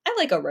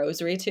like a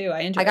rosary too.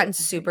 I enjoy I got in it.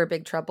 super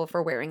big trouble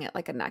for wearing it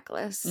like a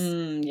necklace.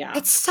 Yeah.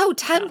 It's so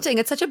tempting.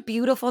 It's such a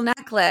beautiful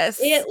necklace.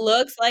 It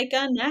looks like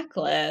a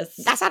necklace.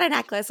 That's not a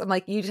necklace. I'm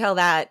like, you tell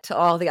that to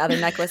all the other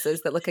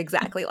necklaces that look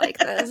exactly like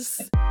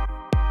this.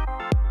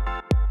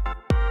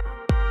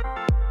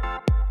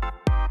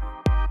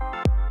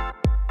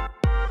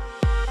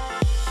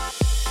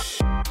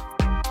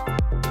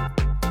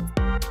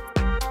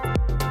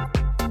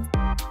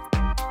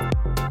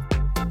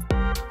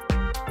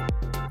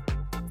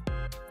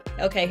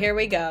 Okay, here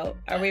we go.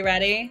 Are we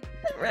ready?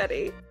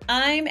 Ready.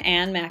 I'm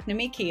Anne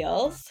McNamee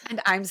Keels. And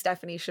I'm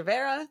Stephanie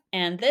Chavera.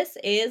 And this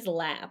is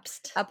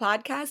Lapsed, a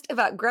podcast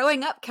about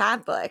growing up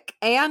Catholic.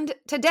 And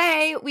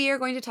today we are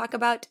going to talk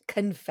about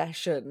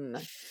confession.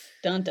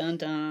 Dun, dun,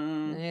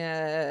 dun.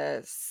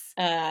 Yes.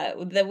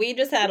 We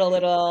just had a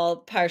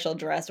little partial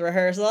dress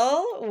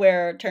rehearsal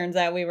where it turns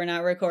out we were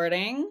not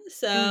recording.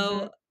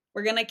 So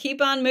we're going to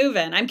keep on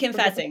moving. I'm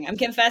confessing. I'm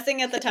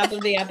confessing at the top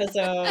of the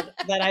episode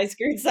that I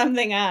screwed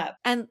something up.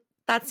 And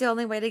that's the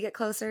only way to get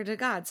closer to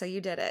God. So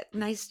you did it.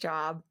 Nice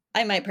job.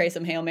 I might pray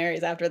some Hail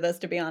Marys after this,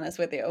 to be honest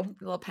with you. A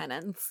little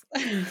penance.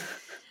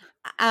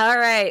 All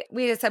right.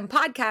 We did some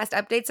podcast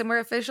updates and we're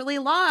officially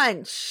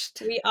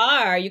launched. We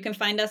are. You can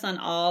find us on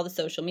all the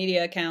social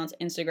media accounts,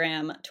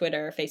 Instagram,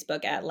 Twitter,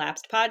 Facebook at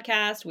Lapsed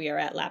Podcast. We are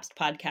at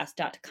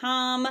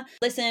lapsedpodcast.com.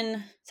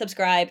 Listen,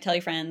 subscribe, tell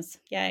your friends.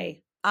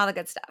 Yay. All the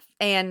good stuff.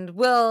 And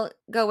we'll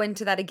go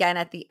into that again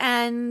at the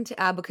end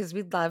because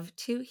we'd love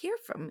to hear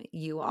from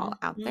you all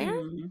out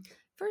there.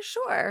 For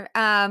sure.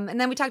 And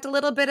then we talked a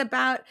little bit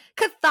about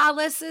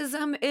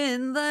Catholicism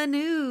in the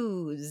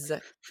news.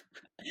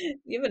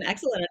 You have an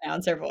excellent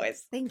announcer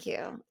voice. Thank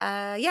you.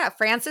 Yeah,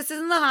 Francis is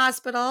in the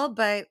hospital,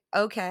 but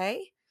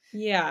okay.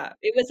 Yeah,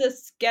 it was a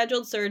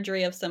scheduled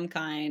surgery of some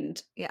kind.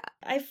 Yeah.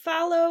 I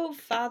follow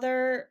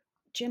Father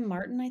Jim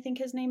Martin, I think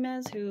his name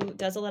is, who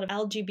does a lot of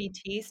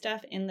LGBT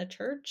stuff in the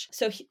church.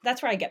 So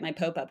that's where I get my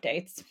Pope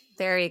updates.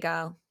 There you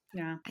go.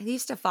 Yeah. I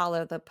used to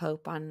follow the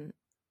Pope on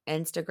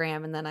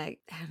Instagram, and then I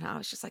don't know, I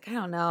was just like, I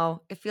don't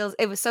know.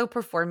 It was so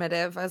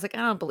performative. I was like, I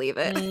don't believe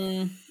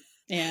it.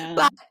 Yeah.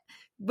 But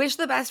wish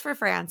the best for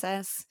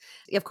Francis.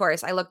 Of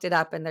course, I looked it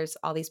up, and there's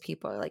all these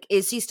people like,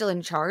 is he still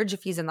in charge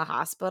if he's in the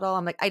hospital?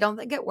 I'm like, I don't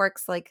think it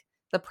works like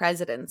the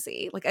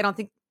presidency. Like, I don't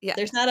think, yeah.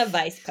 There's not a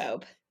vice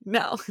pope.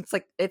 No, it's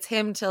like, it's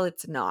him till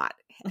it's not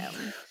him.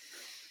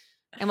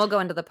 And we'll go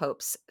into the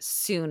popes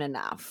soon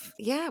enough.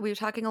 Yeah, we were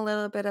talking a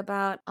little bit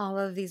about all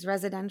of these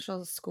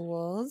residential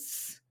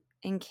schools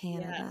in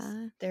Canada.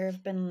 Yes, there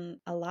have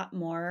been a lot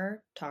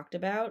more talked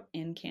about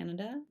in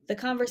Canada. The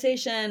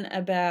conversation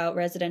about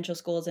residential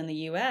schools in the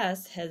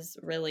US has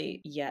really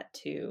yet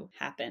to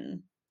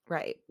happen.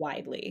 Right.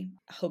 Widely.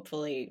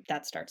 Hopefully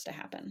that starts to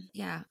happen.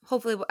 Yeah.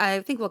 Hopefully, I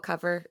think we'll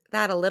cover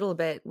that a little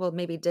bit. We'll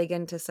maybe dig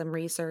into some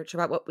research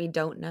about what we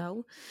don't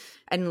know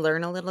and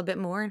learn a little bit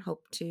more and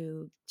hope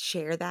to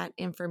share that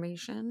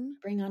information.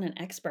 Bring on an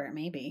expert,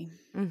 maybe.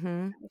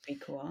 That would be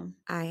cool.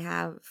 I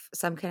have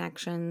some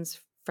connections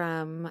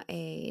from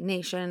a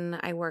nation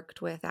I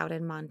worked with out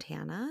in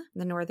Montana,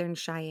 the Northern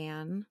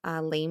Cheyenne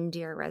Lame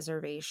Deer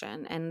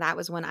Reservation. And that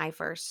was when I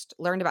first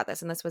learned about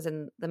this. And this was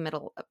in the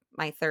middle of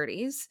my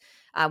 30s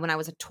when I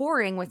was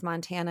touring with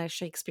Montana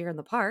Shakespeare in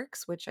the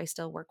Parks, which I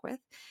still work with.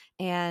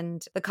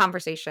 And the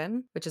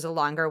conversation, which is a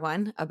longer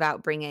one,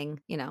 about bringing,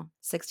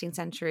 16th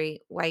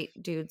century white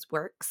dudes'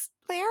 works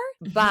there.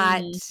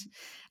 But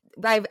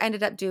I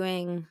ended up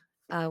doing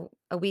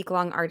a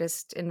week-long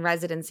artist in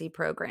residency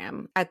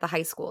program at the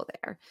high school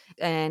there.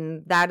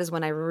 And that is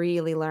when I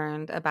really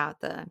learned about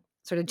the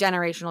sort of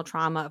generational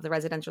trauma of the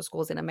residential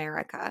schools in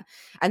America.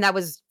 And that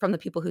was from the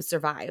people who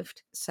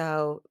survived.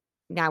 So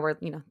now we're,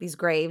 these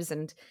graves,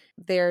 and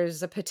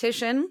there's a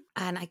petition,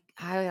 and I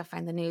gotta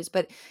find the news,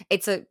 but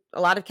it's a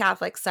lot of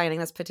Catholics signing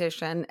this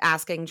petition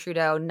asking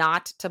Trudeau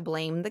not to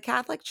blame the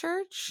Catholic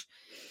Church.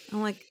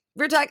 I'm like,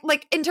 we're talking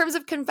like in terms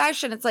of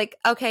confession, it's like,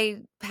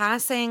 okay,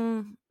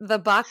 passing the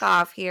buck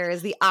off here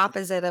is the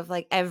opposite of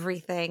like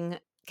everything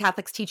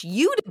Catholics teach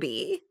you to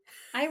be.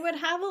 I would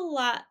have a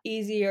lot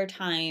easier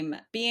time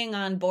being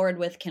on board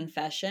with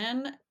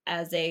confession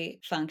as a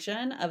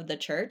function of the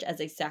church, as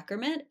a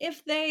sacrament,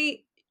 if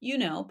they,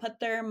 put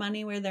their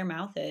money where their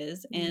mouth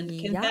is and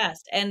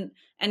confessed and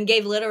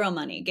gave literal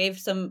money,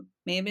 gave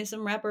maybe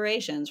some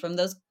reparations from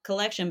those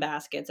collection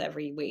baskets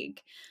every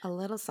week. A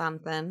little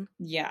something.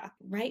 Yeah.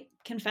 Right.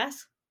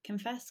 Confess,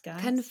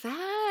 guys.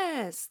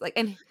 Confess.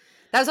 And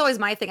that was always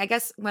my thing. I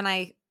guess when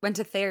I went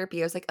to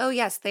therapy, I was like, oh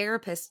yes,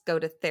 therapists go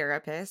to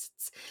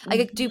therapists.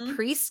 Like, do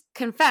priests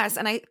confess?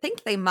 And I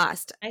think they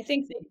must. I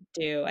think they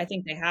do. I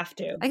think they have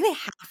to. I think they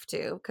have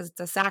to because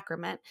it's a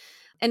sacrament.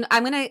 And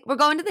we're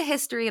going to the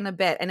history in a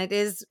bit, and it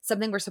is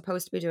something we're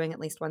supposed to be doing at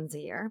least once a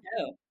year.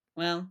 Oh,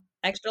 well,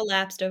 extra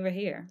lapsed over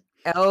here.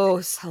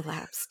 Oh, so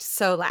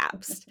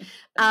lapsed.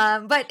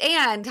 But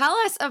Anne, tell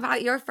us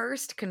about your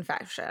first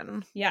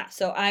confession. Yeah,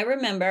 so I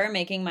remember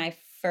making my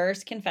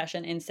first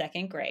confession in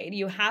second grade.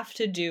 You have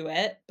to do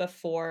it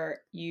before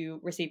you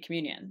receive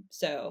communion.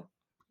 So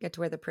Get to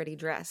wear the pretty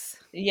dress.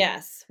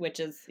 Yes, which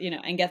is,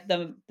 and get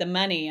the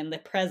money and the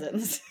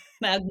presents.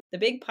 Now, the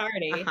big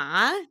party.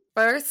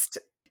 First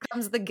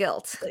comes the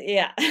guilt.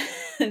 Yeah.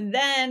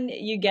 Then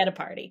you get a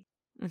party.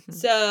 Mhm.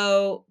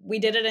 So we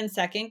did it in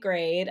second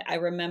grade. I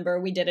remember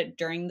we did it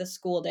during the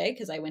school day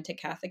because I went to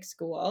Catholic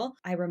school.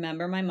 I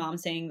remember my mom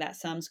saying that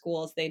some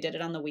schools, they did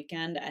it on the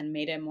weekend and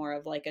made it more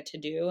of like a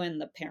to-do and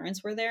the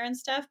parents were there and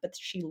stuff, but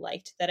she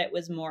liked that it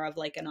was more of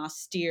like an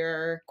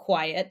austere,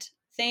 quiet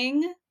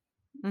thing,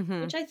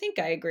 Mhm. which I think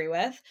I agree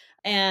with.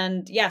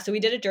 And yeah, so we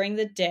did it during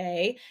the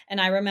day. And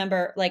I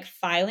remember like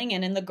filing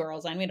in the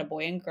girls line. We had a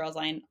boy and girls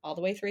line all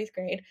the way through 8th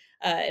grade.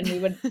 And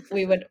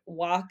we would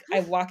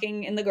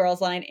walking in the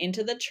girls line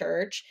into the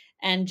church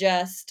and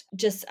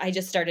I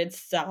just started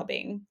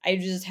sobbing. I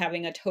was just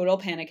having a total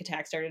panic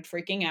attack, started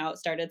freaking out,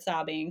 started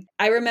sobbing.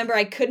 I remember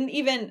I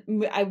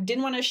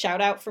didn't want to shout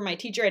out for my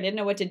teacher. I didn't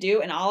know what to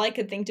do. And all I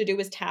could think to do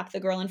was tap the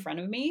girl in front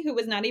of me, who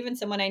was not even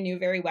someone I knew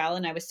very well.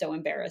 And I was so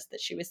embarrassed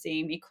that she was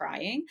seeing me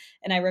crying.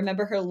 And I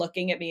remember her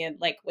looking at me and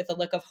like with a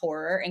look of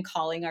horror and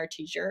calling our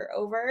teacher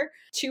over.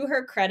 To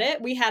her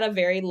credit, we had a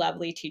very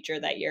lovely teacher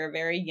that year,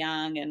 very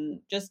young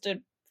and just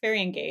a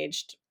very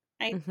engaged.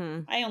 I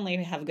Mhm. I only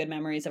have good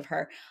memories of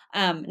her.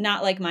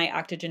 Not like my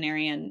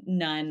octogenarian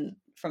nun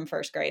from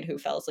first grade who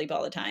fell asleep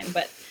all the time,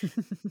 but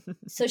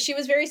so she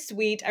was very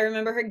sweet. I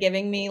remember her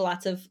giving me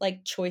lots of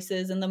like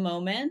choices in the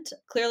moment.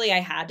 Clearly I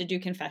had to do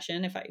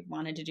confession if I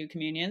wanted to do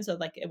communion, so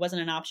like it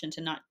wasn't an option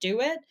to not do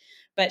it,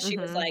 but she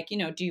was Mhm. like,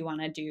 do you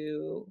want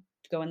to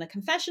go in the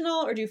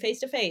confessional or do face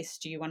to face?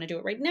 Do you want to do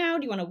it right now?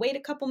 Do you want to wait a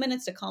couple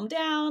minutes to calm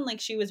down? Like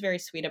she was very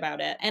sweet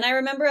about it. And I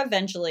remember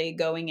eventually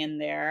going in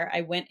there.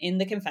 I went in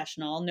the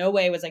confessional. No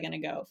way was I going to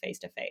go face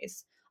to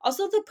face.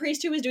 Also, the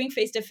priest who was doing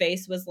face to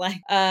face was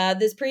like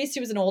this priest who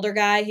was an older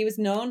guy. He was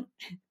known,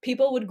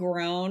 people would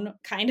groan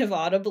kind of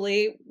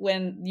audibly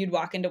when you'd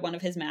walk into one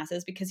of his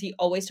masses because he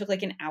always took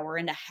like an hour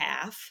and a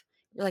half.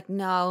 You're like,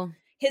 no.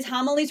 His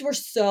homilies were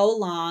so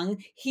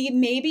long. He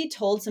maybe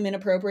told some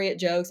inappropriate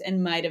jokes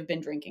and might have been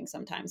drinking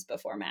sometimes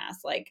before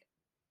mass. Like,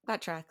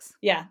 That tracks.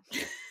 yeah.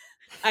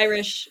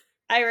 Irish,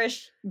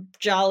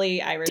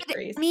 jolly Irish Did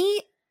priest.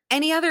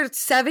 any other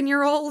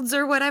 7-year-olds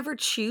or whatever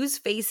choose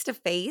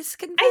face-to-face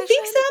I think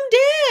confession?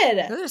 some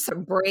did. Those are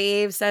some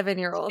brave It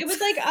 7-year-olds. was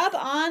like up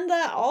on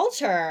the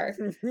altar.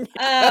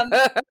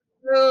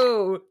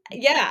 No.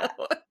 Yeah,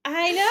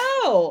 I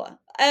know.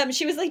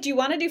 She was like, "Do you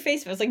wanna do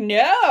Facebook?" I was like,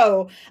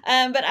 "No."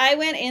 But I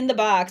went in the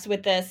box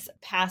with this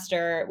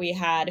pastor we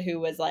had who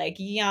was, like,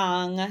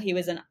 young. He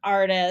was an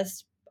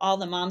artist. All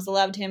the moms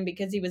loved him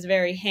because he was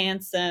very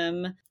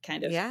handsome,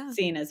 kind of Yeah.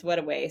 seen as what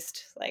a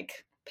waste,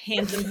 like,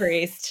 handsome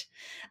priest.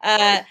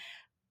 Uh,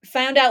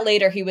 Found out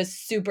later he was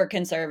super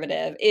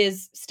conservative,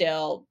 is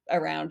still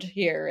around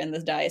here in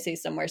this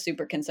diocese somewhere,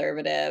 super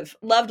conservative.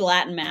 Loved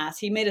Latin mass.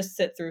 He made us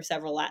sit through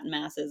several Latin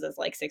masses as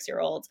like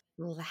 6-year-olds.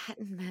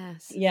 Latin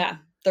mass. Yeah,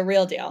 the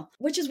real deal.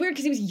 Which is weird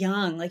because he was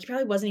young. Like he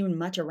probably wasn't even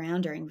much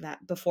around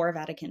before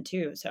Vatican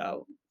II.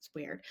 So it's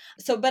weird.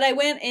 So, but I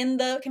went in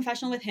the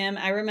confessional with him.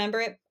 I remember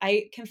it.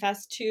 I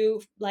confessed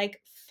to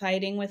like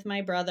fighting with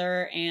my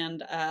brother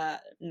and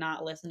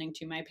not listening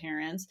to my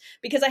parents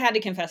because I had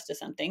to confess to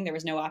something. There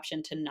was no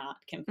option to not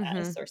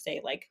confess or say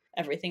like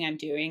everything I'm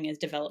doing is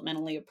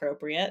developmentally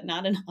appropriate.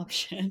 Not an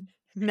option.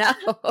 No.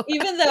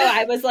 Even though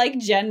I was like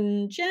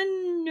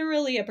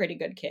generally a pretty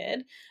good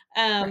kid.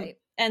 Right.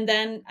 And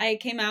then I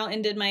came out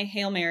and did my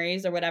Hail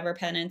Marys or whatever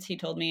penance he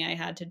told me I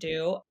had to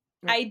do.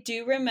 Right. I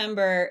do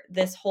remember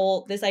this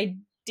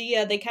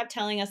idea. They kept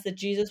telling us that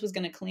Jesus was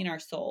going to clean our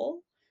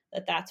soul,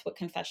 that that's what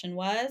confession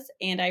was.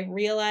 And I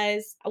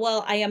realized,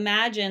 well, I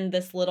imagined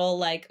this little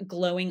like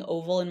glowing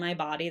oval in my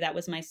body that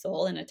was my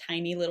soul and a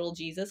tiny little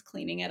Jesus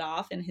cleaning it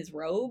off in his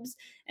robes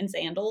and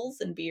sandals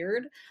and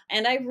beard.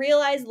 And I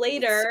realized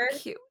later So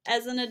cute.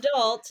 as an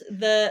adult,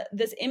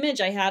 this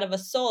image I had of a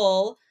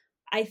soul,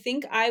 I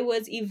think I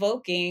was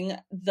evoking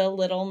the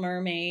Little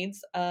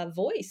Mermaid's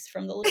voice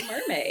from the Little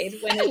Mermaid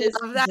when it I is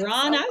love that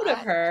drawn so out of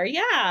much. her.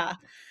 Yeah.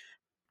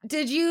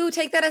 Did you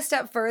take that a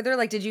step further?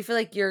 Like, did you feel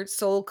like your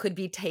soul could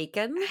be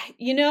taken?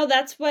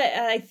 That's what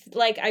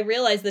I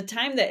realized the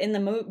time that in the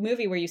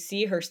movie where you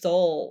see her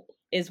soul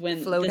is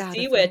when Flowed the out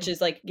sea of her. witch is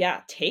like,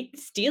 yeah,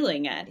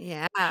 stealing it.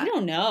 Yeah. I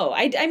don't know.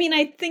 I mean,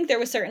 I think there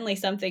was certainly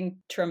something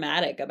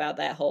traumatic about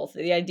that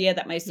the idea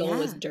that my soul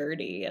was Yeah.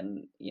 dirty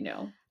and,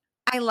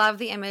 I love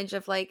the image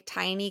of like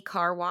tiny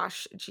car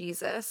wash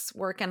Jesus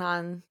working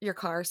on your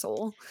car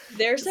soul.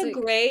 There's Just a like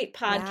great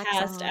wax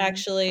podcast on.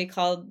 actually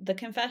called The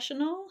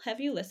Confessional. Have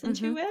you listened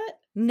Mm-hmm. to it?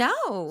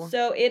 No.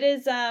 So it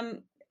is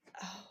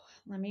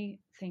let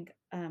me think.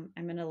 I'm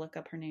going to look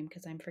up her name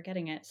because I'm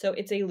forgetting it. So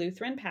it's a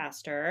Lutheran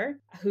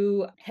pastor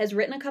who has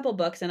written a couple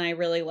books and I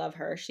really love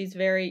her. She's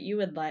very you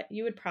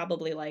would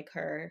probably like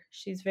her.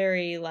 She's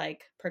very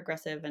like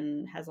progressive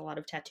and has a lot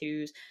of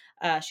tattoos.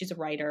 She's a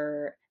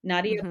writer.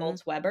 Nadia Mm-hmm.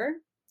 Bolz-Weber.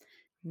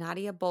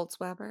 Nadia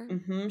Bolz-Weber.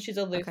 She's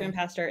a Lutheran Okay.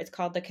 pastor. It's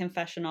called The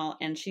Confessional,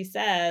 and she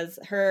says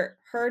her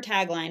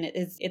tagline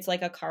is "It's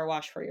like a car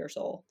wash for your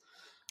soul."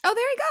 Oh,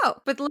 there you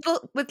go.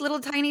 With little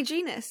tiny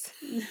genus.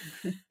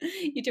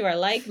 You two are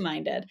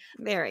like-minded.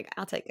 There we go.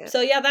 I'll take it.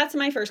 So yeah, that's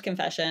my first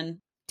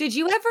confession. Did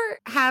you ever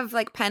have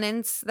like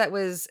penance that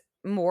was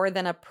more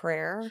than a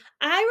prayer?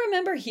 I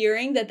remember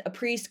hearing that a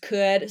priest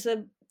could.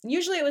 So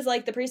usually it was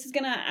like the priest is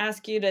going to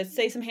ask you to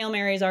say some Hail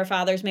Marys, Our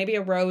Fathers, maybe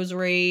a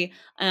rosary.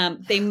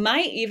 They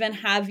might even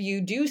have you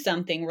do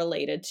something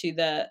related to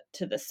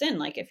the sin.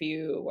 Like if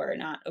you were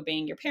not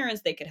obeying your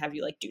parents, they could have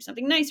you like do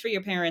something nice for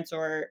your parents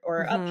or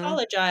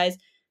apologize.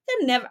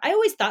 I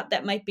always thought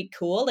that might be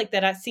cool. Like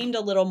that seemed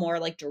a little more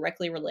like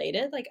directly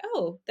related. Like,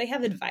 oh, they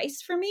have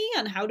advice for me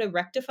on how to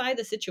rectify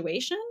the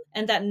situation.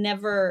 And that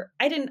never,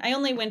 I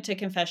only went to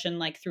confession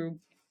like through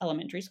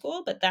elementary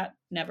school, but that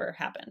never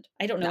happened.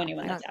 I don't know No,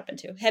 anyone I that's don't. happened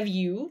to. Have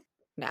you?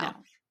 No.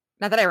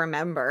 Not that I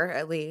remember,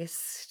 at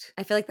least.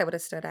 I feel like that would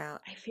have stood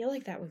out. I feel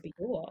like that would be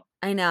cool.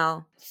 I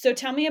know. So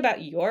tell me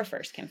about your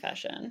first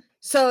confession.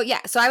 So yeah,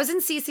 so I was in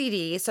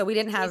CCD, so we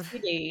didn't have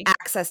CCD.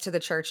 access to the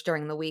church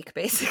during the week,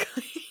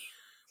 basically,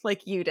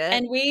 like you did.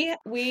 And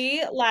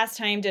we last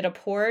time did a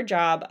poor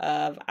job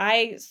of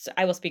I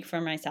will speak for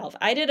myself.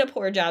 I did a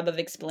poor job of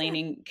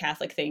explaining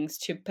Catholic things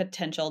to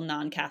potential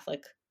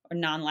non-Catholic or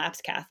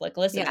non-lapsed Catholic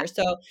listeners.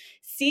 So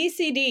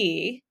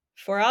CCD,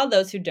 for all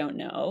those who don't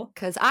know,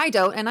 because I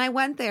don't, and I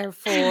went there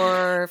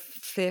for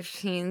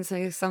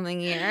 15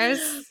 something years.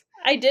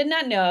 I did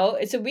not know.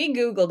 So we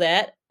Googled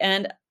it,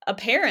 and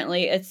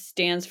apparently it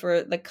stands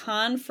for the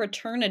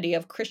Confraternity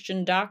of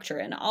Christian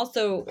Doctrine.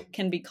 Also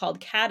can be called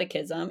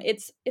catechism.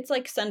 It's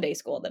like Sunday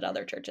school that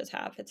other churches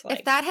have. It's like,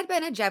 if that had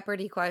been a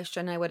Jeopardy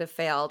question, I would have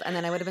failed, and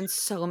then I would have been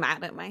so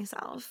mad at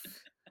myself.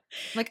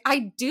 Like,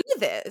 I do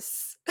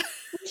this.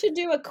 We should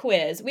do a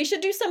quiz. We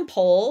should do some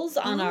polls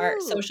on our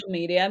social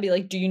media and be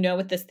like, do you know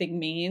what this thing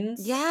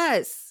means?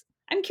 Yes.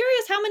 I'm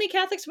curious how many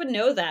Catholics would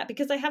know that,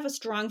 because I have a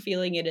strong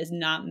feeling it is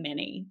not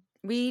many.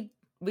 We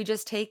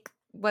just take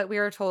what we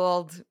are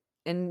told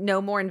and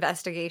no more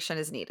investigation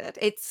is needed.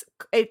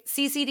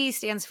 CCD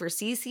stands for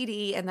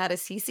CCD, and that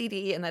is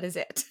CCD, and that is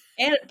it.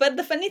 But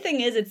the funny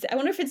thing is, I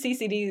wonder if it's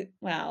CCD,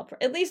 well,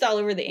 at least all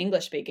over the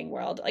English-speaking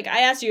world. Like,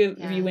 I asked you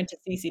if you went to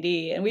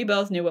CCD, and we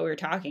both knew what we were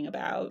talking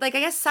about. Like, I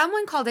guess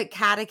someone called it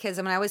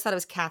catechism, and I always thought it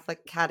was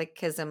Catholic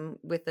catechism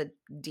with a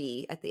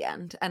D at the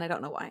end, and I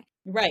don't know why.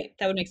 Right,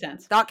 that would make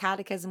sense. Thought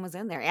catechism was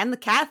in there, and the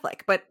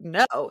Catholic, but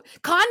no.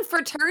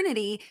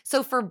 Confraternity,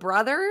 so for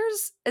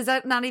brothers,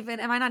 am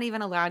I not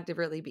even allowed to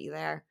really be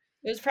there?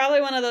 It was probably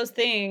one of those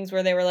things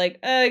where they were like,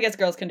 I guess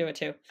girls can do it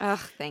too. Oh,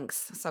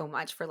 thanks so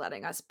much for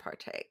letting us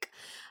partake.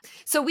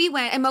 So we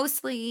went, and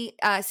mostly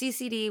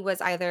CCD was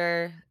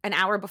either an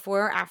hour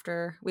before or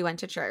after we went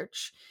to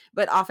church,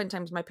 but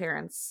oftentimes my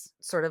parents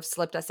sort of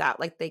slipped us out.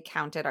 Like they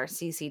counted our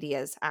CCD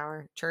as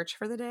our church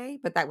for the day,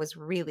 but that was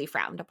really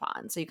frowned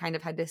upon. So you kind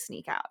of had to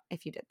sneak out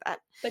if you did that.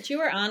 But you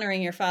were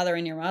honoring your father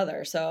and your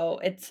mother, so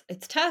it's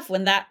tough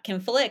when that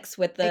conflicts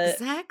with the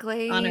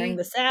honoring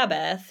the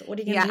Sabbath. What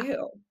are you gonna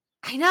do?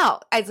 I know.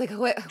 It's like,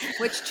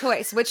 which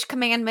choice, which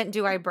commandment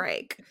do I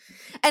break?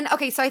 And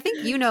okay, so I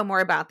think you know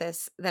more about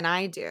this than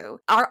I do.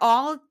 Are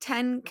all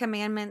 10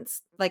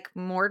 commandments like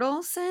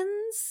mortal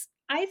sins?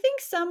 I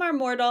think some are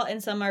mortal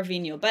and some are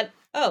venial. But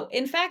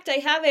in fact, I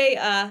have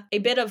a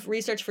bit of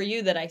research for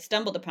you that I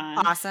stumbled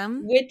upon.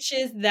 Awesome. Which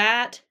is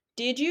that,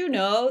 did you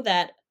know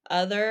that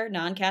other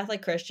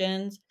non-Catholic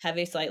Christians have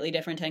a slightly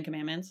different 10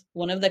 commandments?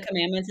 One of the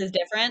commandments is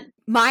different.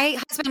 My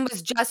husband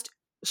was just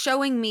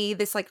showing me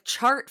this like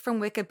chart from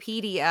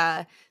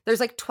Wikipedia. There's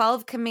like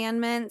 12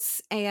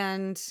 commandments,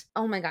 and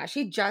oh my gosh,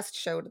 he just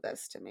showed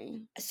this to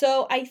me.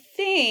 So I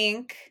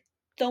think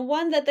the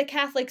one that the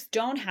Catholics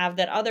don't have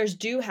that others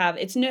do have,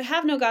 it's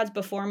have no gods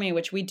before me,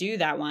 which we do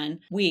that one.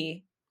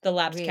 We, the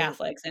lapsed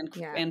Catholics and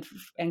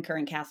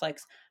current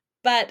Catholics.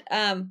 But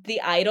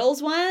the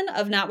idols one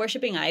of not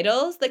worshiping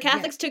idols, the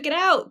Catholics took it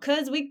out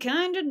because we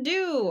kind of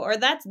do. Or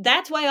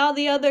that's why all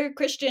the other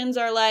Christians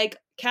are like,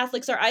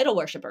 Catholics are idol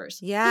worshipers.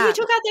 Yeah. We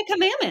took out that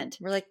commandment.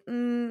 We're like,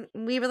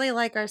 we really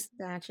like our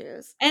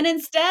statues. And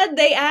instead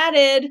they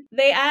added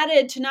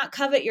to not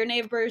covet your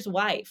neighbor's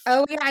wife.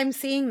 Oh yeah, I'm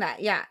seeing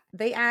that. Yeah.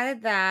 They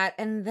added that.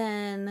 And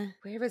then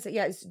where was it?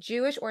 Yeah, it's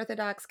Jewish,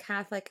 Orthodox,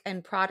 Catholic,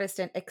 and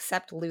Protestant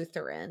except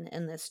Lutheran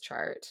in this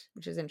chart,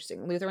 which is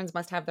interesting. Lutherans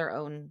must have their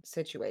own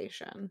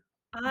situation.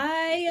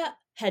 I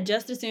had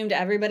just assumed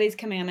everybody's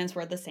commandments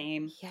were the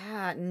same.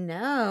 Yeah,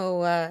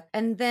 no.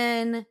 And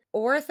then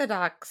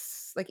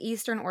Orthodox, like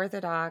Eastern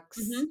Orthodox,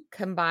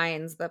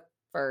 combines the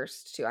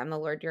first two. I'm the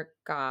Lord your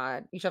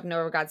God. You shall have no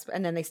other gods.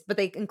 And then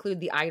they include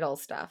the idol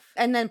stuff.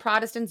 And then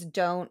Protestants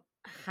don't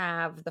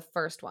have the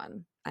first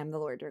one. I'm the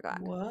Lord your God.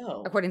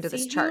 Whoa. According to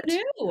this chart.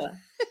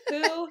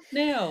 Who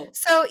knew?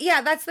 So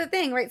yeah, that's the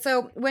thing, right?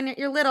 So when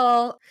you're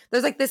little,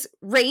 there's like this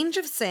range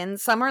of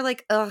sins. Some are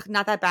like,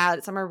 not that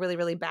bad. Some are really,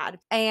 really bad.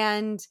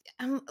 And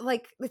I'm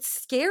like, it's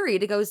scary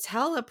to go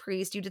tell a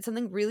priest you did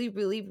something really,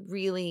 really,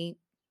 really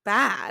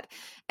bad.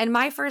 And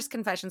my first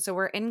confession, so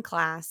we're in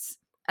class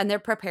and they're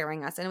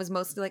preparing us, and it was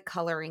mostly like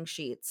coloring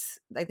sheets.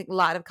 I think a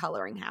lot of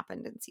coloring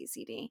happened in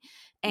CCD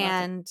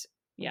and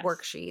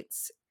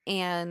worksheets.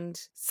 And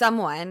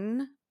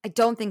someone I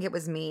don't think it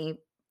was me,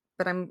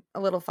 but I'm a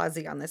little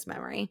fuzzy on this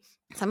memory.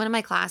 Someone in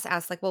my class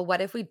asked, like, well,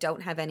 what if we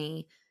don't have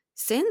any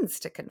sins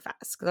to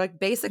confess? 'Cause, like,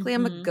 basically,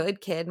 I'm a Mhm.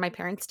 good kid. My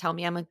parents tell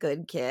me I'm a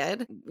good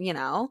kid, you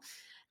know?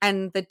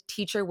 And the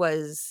teacher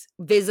was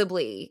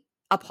visibly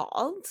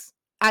appalled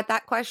at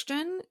that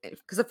question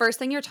because the first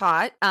thing you're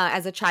taught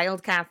as a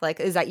child Catholic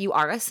is that you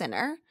are a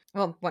sinner.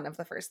 Well, one of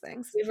the first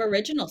things. We have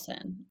original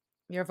sin.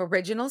 You have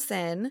original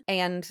sin,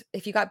 and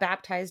if you got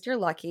baptized, you're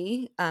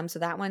lucky. So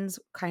that one's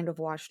kind of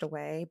washed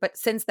away. But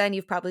since then,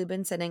 you've probably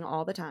been sinning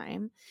all the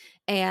time.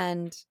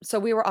 And so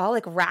we were all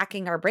like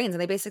racking our brains,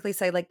 and they basically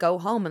say, like, go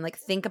home and like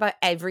think about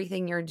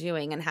everything you're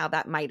doing and how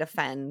that might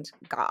offend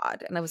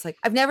God. And I was like,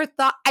 I've never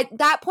thought at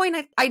that point,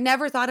 I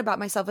never thought about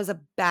myself as a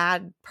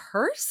bad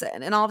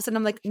person. And all of a sudden,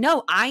 I'm like,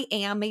 no, I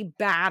am a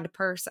bad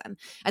person.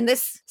 And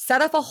this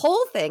set up a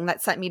whole thing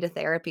that sent me to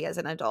therapy as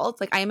an adult.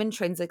 Like, I am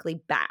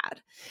intrinsically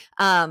bad.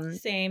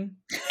 Same.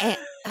 And,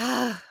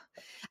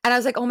 and I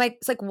was like, oh my,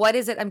 it's like, what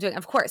is it I'm doing?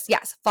 Of course,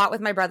 yes, fought with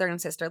my brother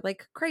and sister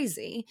like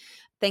crazy.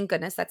 Thank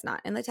goodness that's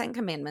not in the 10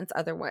 Commandments.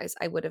 Otherwise,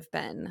 I would have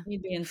been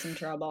You'd be in some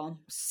trouble.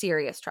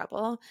 serious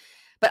trouble.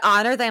 But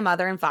honor thy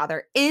mother and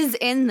father is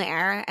in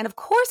there. And of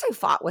course, I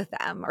fought with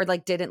them or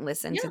like didn't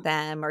listen to Yeah,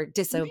 them or right.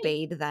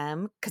 disobeyed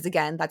them. Because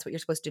again, that's what you're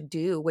supposed to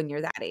do when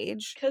you're that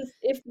age. Because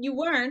if you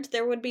weren't,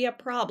 there would be a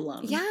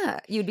problem.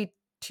 Yeah, you'd be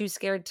too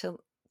scared to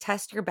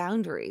test your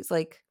boundaries,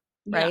 like,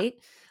 Yeah. right?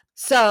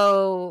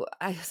 So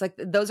I was like,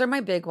 those are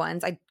my big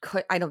ones. I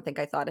don't think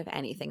I thought of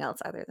anything else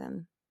other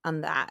than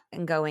on that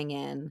and going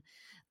in.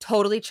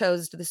 Totally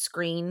chose the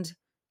screened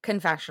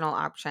confessional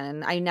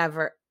option. I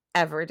never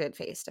ever did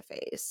face to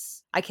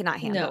face. I cannot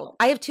handle. No.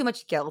 I have too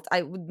much guilt.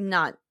 I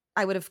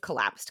would have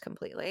collapsed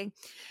completely.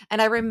 And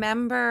I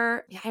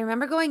remember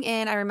going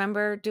in, I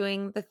remember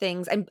doing the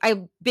things.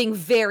 I being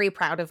very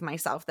proud of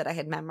myself that I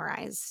had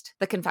memorized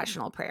the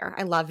confessional prayer.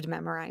 I loved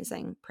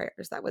memorizing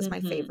prayers. That was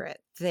my Mhm.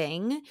 favorite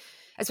thing,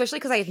 especially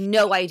because I had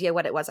no idea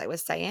what it was I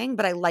was saying,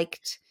 but I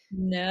liked the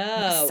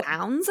No.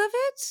 sounds of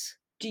it.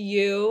 Do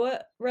you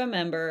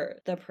remember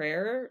the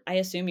prayer? I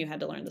assume you had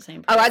to learn the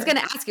same Oh, I was prayer.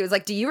 going to ask you, I was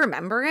like, do you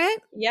remember it?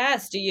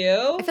 Yes, do I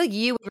you? feel like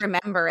you would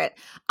remember it.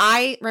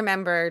 I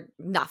remember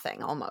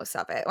nothing almost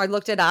of it. I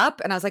looked it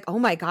up and I was like, oh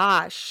my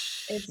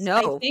gosh, I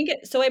no. think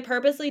so I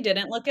purposely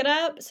didn't look it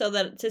up so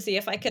that to see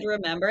if I could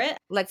remember it.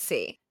 Let's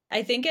see.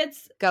 I think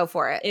Go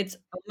for it.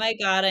 "Oh my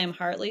God, I am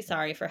heartily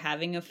sorry for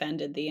having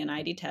offended thee, and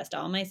I detest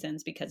all my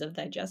sins because of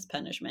thy just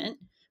punishment.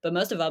 But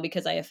most of all,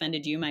 because I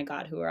offended you, my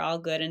God, who are all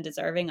good and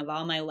deserving of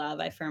all my love,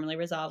 I firmly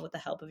resolve with the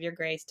help of your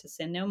grace to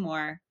sin no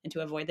more and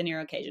to avoid the near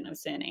occasion of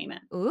sin.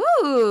 Amen."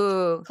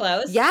 Ooh.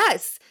 Close?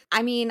 Yes.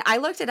 I mean, I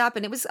looked it up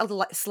and it was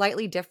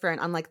slightly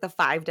different on like the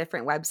 5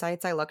 different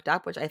websites I looked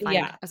up, which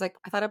Yeah. I was like,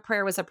 I thought a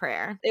prayer was a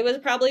prayer. It was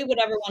probably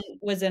whatever one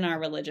was in our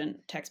religion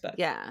textbook.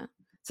 Yeah.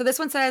 So this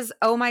one says,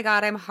 "Oh my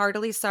God, I'm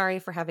heartily sorry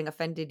for having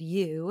offended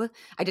you.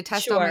 I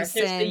detest all my Sure, there's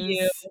the you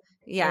sins. or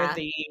Yeah.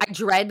 the I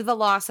dread the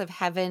loss of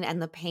heaven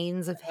and the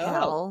pains of oh,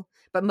 hell,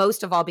 but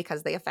most of all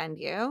because they offend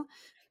you."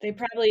 they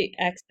probably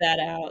X'd that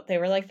out. They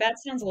were like, "That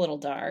sounds a little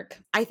dark."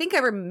 I think I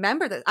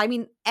remember that. I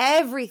mean,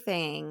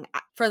 everything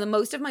for the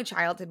most of my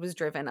childhood was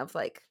driven of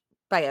like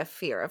by a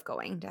fear of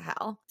going to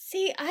hell.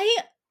 See, I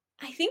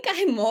think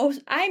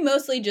I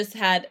mostly just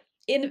had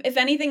if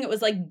anything, it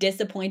was like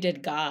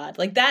disappointed God.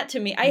 Like that to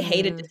me, I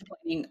hated Mm,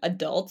 disappointing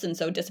adults, and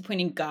so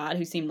disappointing God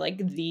who seemed like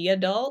the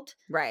adult.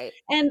 right.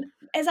 And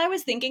as I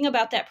was thinking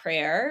about that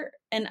prayer,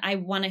 and I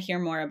want to hear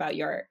more about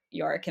your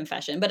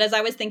confession, but as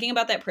I was thinking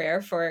about that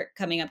prayer for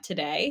coming up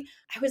today,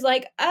 I was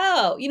like,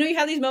 oh, you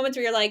have these moments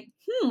where you're like,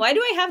 why do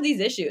I have these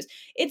issues?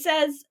 It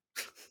says,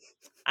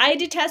 I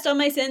detest all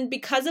my sins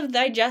because of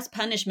thy just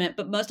punishment,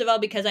 but most of all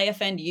because I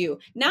offend you.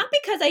 Not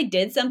because I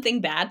did something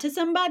bad to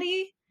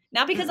somebody,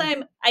 not because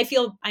Mm-mm. I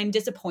feel I'm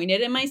disappointed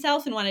in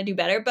myself and want to do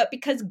better, but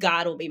because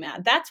God will be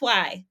mad. That's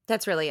why.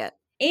 That's really it.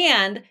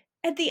 And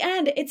at the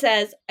end it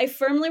says, I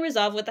firmly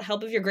resolve with the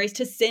help of your grace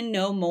to sin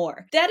no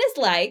more. That is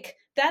like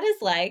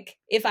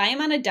if I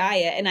am on a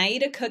diet and I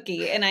eat a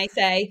cookie and I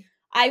say,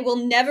 I will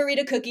never eat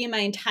a cookie in my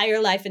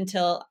entire life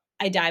until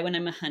I die when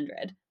I'm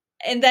 100.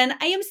 And then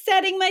I am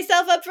setting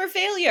myself up for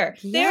failure.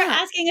 They're Yeah.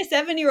 asking a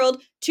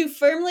 7-year-old to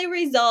firmly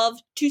resolve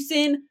to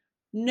sin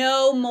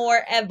no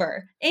more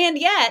ever. And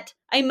yet,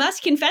 I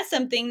must confess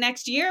something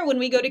next year when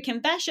we go to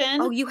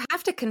confession. Oh, you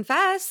have to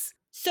confess.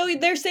 So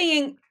they're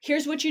saying,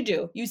 here's what you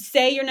do. You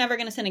say you're never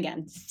going to sin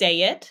again.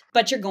 Say it,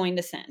 but you're going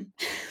to sin.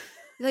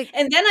 Like,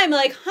 And then I'm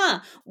like,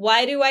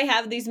 why do I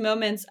have these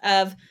moments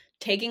of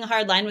taking a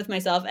hard line with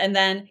myself and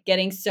then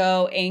getting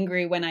so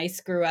angry when I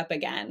screw up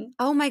again?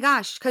 oh my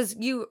gosh, because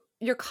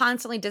you're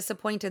constantly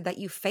disappointed that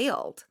you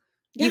failed.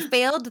 You Yeah.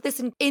 failed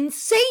this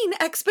insane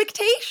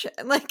expectation.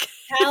 Like,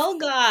 Tell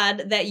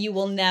God that you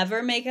will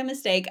never make a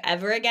mistake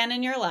ever again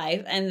in your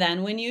life. And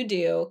then when you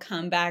do,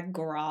 come back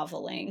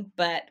groveling.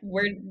 But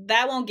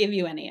that won't give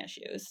you any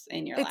issues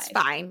in your it's life.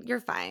 fine. You're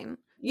fine.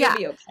 You'll Yeah.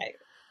 be okay.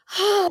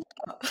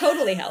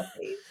 Totally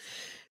healthy.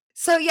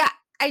 So yeah,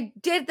 I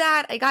did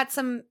that. I got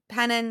some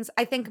penance.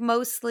 I think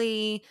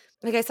mostly,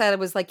 like I said, it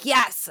was like,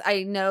 yes,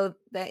 I know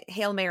that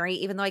Hail Mary,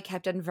 even though I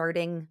kept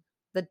inverting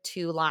the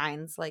two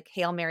lines, like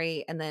Hail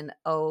Mary and then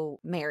Oh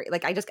Mary.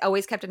 Like I just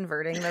always kept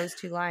inverting those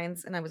two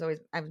lines and I was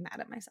mad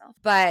at myself.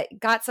 But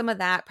got some of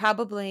that.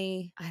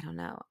 Probably, I don't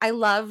know. I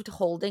loved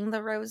holding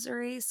the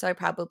rosary. So I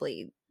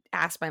probably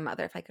asked my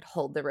mother if I could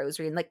hold the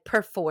rosary and like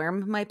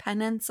perform my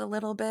penance a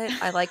little bit.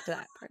 I liked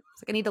that part.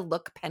 It's like I need to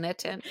look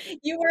penitent.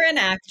 You were an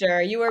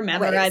actor. You were Always.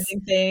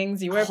 memorizing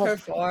things. You were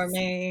Always.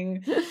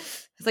 performing.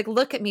 It's like,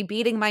 look at me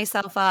beating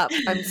myself up.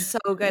 I'm so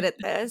good at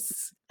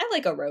this. I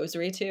like a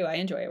rosary too. I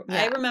enjoy it.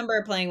 I Yeah.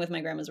 remember playing with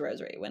my grandma's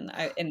rosary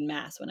in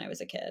mass when I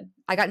was a kid.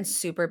 I got in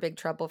super big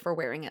trouble for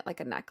wearing it like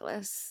a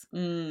necklace.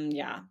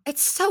 Yeah.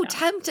 It's so Yeah.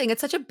 tempting.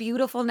 It's such a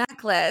beautiful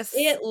necklace.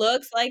 It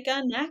looks like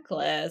a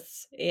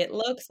necklace. It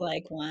looks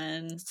like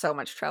one. So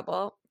much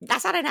trouble.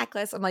 That's not a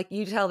necklace. I'm like,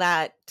 you tell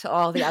that to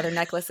all the other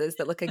necklaces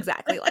that look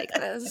exactly like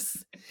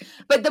this.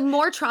 But the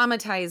more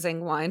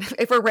traumatizing one,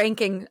 if we're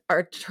ranking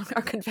our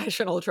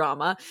confessional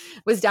trauma,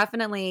 was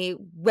definitely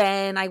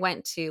when I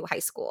went to high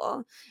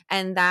school.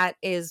 And that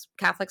is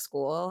Catholic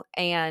school.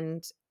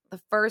 And the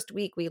first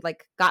week we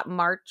like got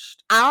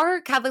marched.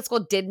 Our Catholic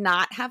school did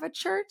not have a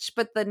church,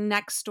 but the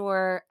next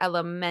door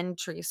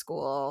elementary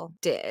school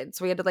did.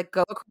 So we had to like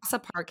go across a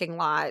parking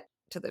lot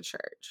to the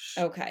church.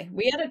 Okay.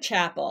 We had a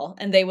chapel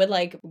and they would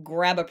like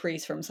grab a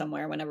priest from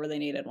somewhere whenever they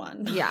needed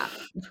one. Yeah.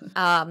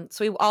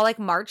 So we all like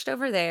marched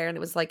over there and it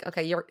was like,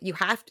 okay, you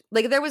have to,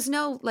 like, there was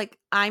no like,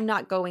 I'm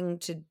not going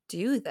to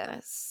do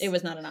this. It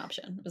was not an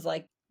option. It was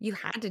like, you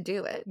had to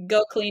do it.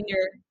 Go clean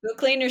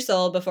your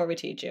soul before we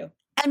teach you.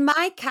 And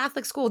my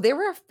Catholic school, there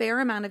were a fair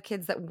amount of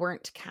kids that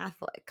weren't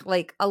Catholic.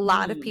 Like a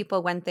lot of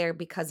people went there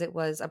because it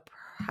was a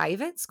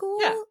private school,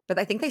 but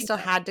I think they still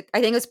had to,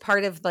 I think it was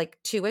part of like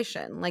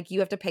tuition. Like you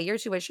have to pay your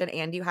tuition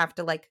and you have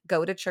to like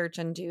go to church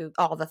and do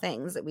all the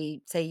things that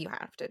we say you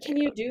have to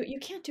do. You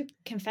can't do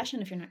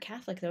confession if you're not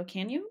Catholic though,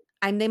 can you?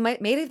 And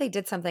maybe they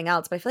did something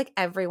else, but I feel like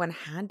everyone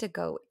had to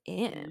go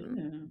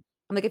in.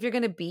 I'm like, if you're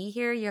going to be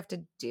here, you have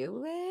to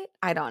do it.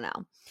 I don't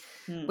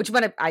know. Which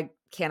one I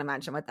can't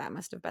imagine what that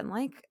must have been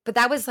like. But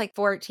that was like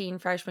 14,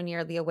 freshman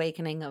year, the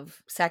awakening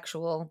of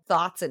sexual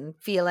thoughts and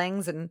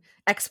feelings and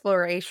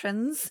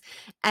explorations.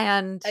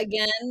 And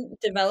again,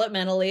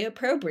 developmentally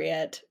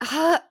appropriate.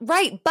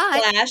 Right.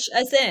 But flash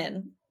us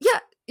in. Yeah.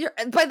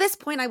 By this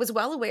point, I was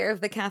well aware of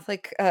the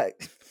Catholic,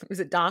 was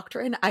it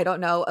doctrine? I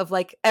don't know, of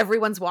like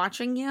everyone's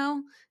watching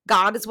you.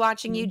 God is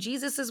watching you.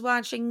 Jesus is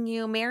watching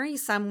you.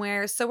 Mary's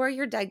somewhere. So are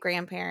your dead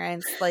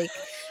grandparents. Like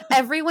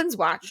everyone's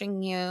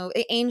watching you.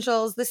 The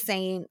angels, the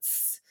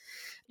saints.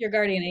 Your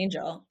guardian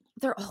angel.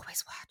 They're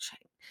always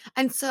watching.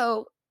 And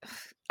so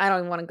I don't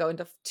even want to go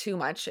into too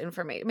much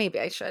information. Maybe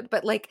I should.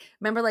 But like,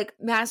 remember like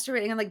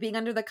masturbating and like being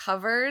under the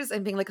covers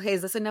and being like, okay,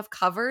 is this enough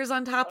covers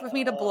on top of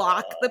me to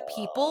block the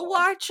people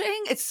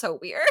watching? It's so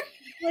weird.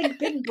 Like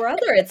Big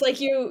Brother. It's like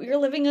you're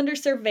living under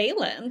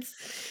surveillance.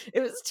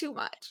 It was too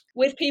much.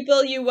 With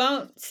people you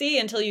won't see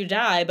until you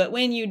die, but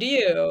when you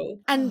do.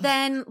 And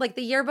then like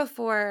the year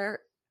before,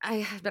 I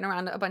had been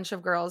around a bunch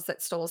of girls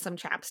that stole some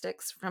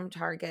chapsticks from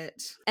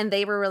Target and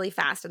they were really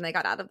fast and they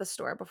got out of the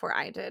store before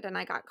I did. And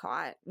I got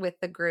caught with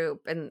the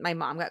group and my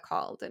mom got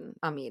called. And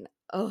I mean,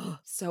 oh,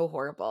 so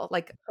horrible.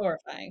 Like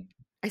horrifying.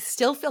 I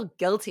still feel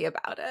guilty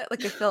about it.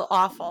 Like I feel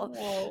awful.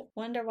 Well,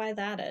 wonder why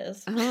that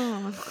is.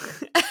 Oh.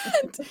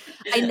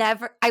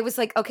 I was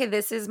like, okay,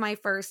 this is my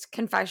first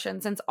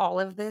confession since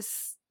all of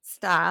this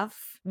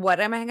stuff.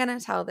 What am I going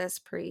to tell this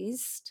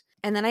priest?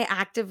 And then I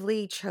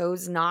actively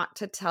chose not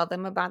to tell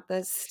them about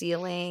the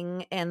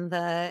stealing and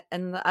the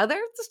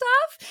other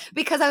stuff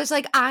because I was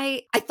like,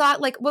 I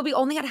thought like, well, we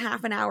only had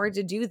half an hour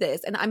to do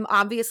this. And I'm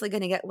obviously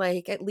going to get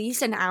like at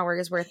least an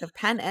hour's worth of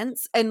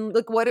penance. And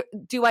like, what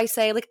do I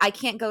say? Like, I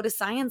can't go to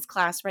science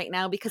class right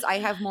now because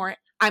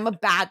I'm a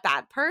bad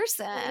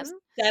person.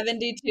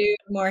 72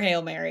 more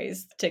Hail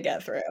Marys to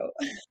get through.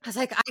 I was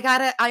like,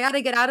 I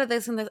gotta get out of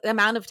this in the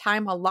amount of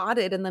time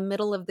allotted in the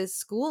middle of this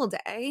school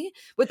day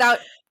without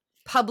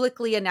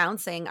publicly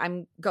announcing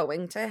I'm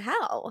going to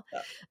hell.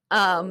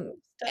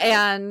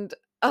 And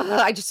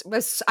I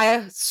was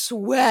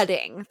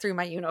sweating through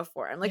my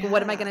uniform. Like,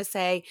 what am I going to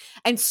say?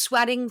 And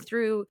sweating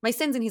through my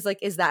sins. And he's like,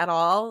 is that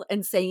all?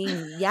 And saying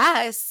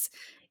yes.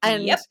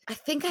 And I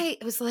think I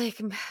was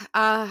like,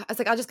 I'll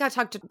just got to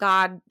talk to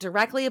God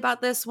directly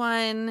about this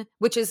one,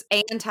 which is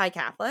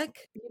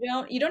anti-Catholic.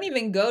 You don't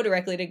even go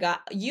directly to God.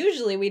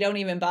 Usually we don't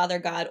even bother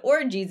God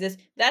or Jesus.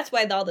 That's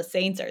why all the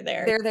saints are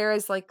there. They're there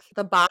as like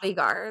the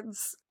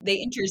bodyguards. They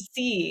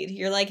intercede.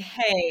 You're like,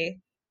 hey,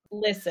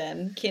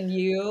 listen, can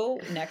you,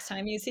 next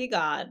time you see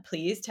God,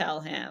 please tell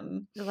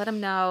him. Let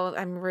him know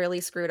I'm really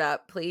screwed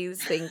up.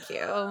 Please. Thank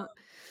you.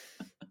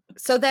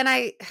 So then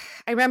I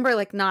remember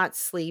like not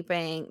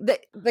sleeping.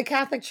 The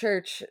Catholic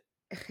Church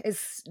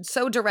is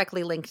so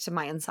directly linked to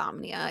my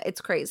insomnia.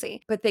 It's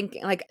crazy. But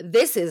thinking like,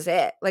 this is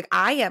it. Like,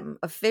 I am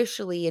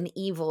officially an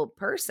evil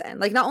person.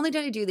 Like, not only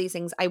did I do these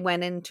things, I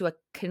went into a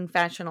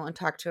confessional and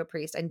talked to a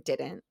priest and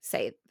didn't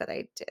say that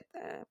I did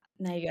that.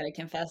 Now you got to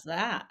confess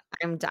that.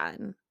 I'm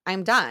done.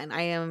 I'm done.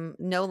 I am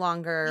no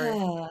longer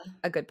Yeah.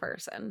 a good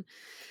person.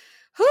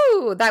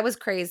 Whew, that was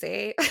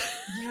crazy.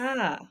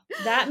 Yeah.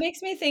 That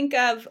makes me think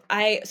of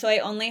I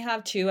only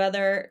have two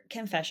other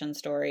confession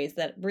stories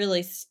that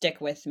really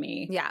stick with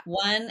me. Yeah.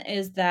 One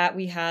is that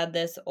we had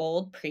this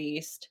old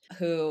priest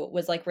who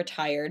was like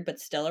retired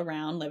but still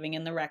around living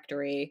in the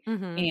rectory.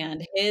 Mhm.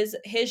 And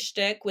his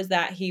shtick was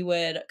that he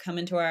would come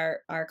into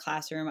our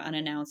classroom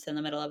unannounced in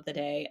the middle of the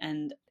day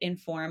and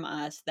inform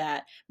us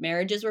that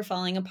marriages were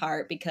falling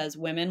apart because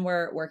women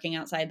were working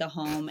outside the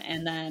home,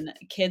 and then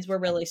kids were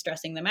really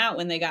stressing them out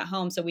when they got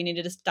home, so we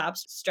needed to stop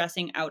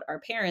stressing out our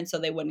parents so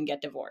they wouldn't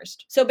get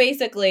divorced. So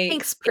basically,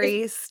 Thanks,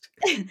 priest.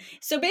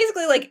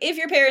 like if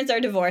your parents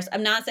are divorced,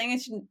 I'm not saying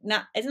it's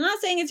not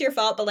saying it's your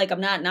fault, but like I'm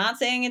not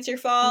saying it's your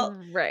fault.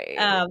 Right.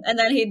 And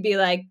then he'd be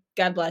like,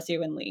 God bless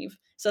you, and leave.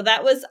 So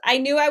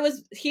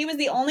he was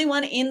the only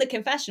one in the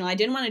confessional. I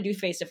didn't want to do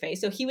face to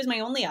face. So he was my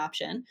only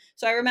option.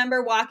 So I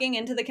remember walking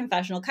into the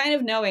confessional, kind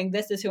of knowing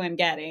this is who I'm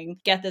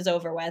get this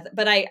over with.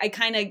 But I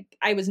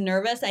was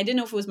nervous. I didn't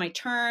know if it was my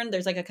turn.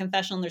 There's like a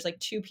confessional and there's like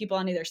two people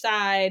on either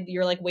side.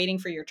 You're like waiting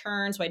for your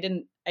turn. So I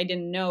didn't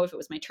know if it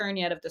was my turn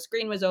yet, if the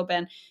screen was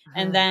open.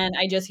 And then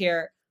I just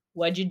hear,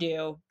 "What'd you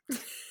do?"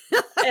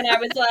 And I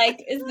was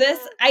like,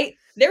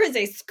 there is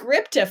a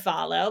script to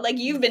follow. Like,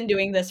 you've been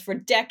doing this for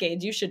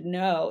decades. You should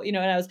know, and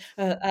I was,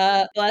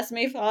 bless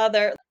me,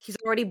 Father. He's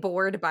already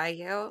bored by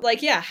you.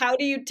 Like, yeah, how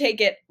do you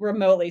take it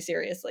remotely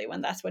seriously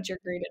when that's what you're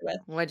greeted with?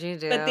 What'd you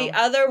do? But the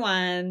other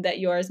one that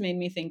yours made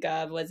me think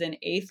of was in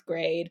 8th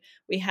grade.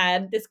 We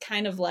had this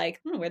kind of like, I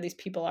don't know where these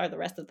people are the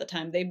rest of the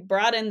time. They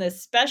brought in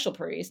this special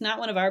priest, not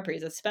one of our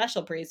priests, a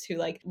special priest who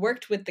like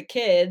worked with the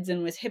kids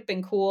and was hip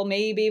and cool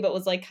maybe, but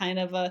was like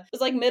was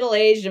like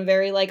middle-aged and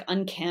very like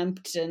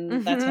unkempt.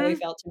 And that's how he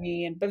felt to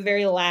me, but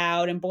very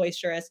loud and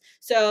boisterous.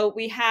 So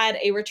we had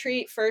a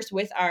retreat first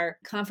with our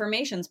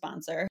confirmation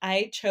sponsor.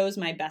 I chose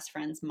my best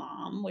friend's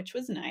mom, which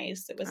was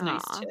nice. It was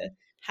nice to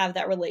have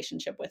that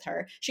relationship with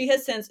her. She's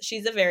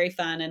a very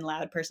fun and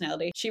loud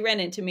personality. She ran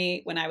into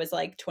me when I was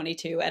like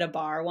 22 at a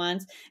bar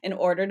once and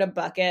ordered a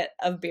bucket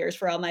of beers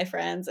for all my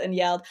friends and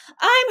yelled,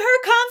 "I'm her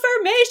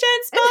confirmation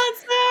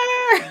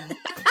sponsor!"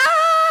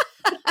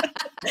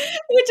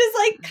 Which is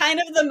like kind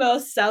of the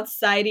most South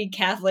Sidey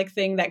Catholic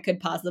thing that could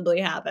possibly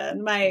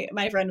happen. My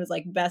friend was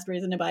like, best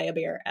reason to buy a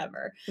beer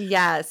ever.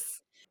 Yes.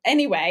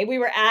 Anyway, we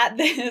were at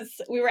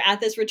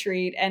this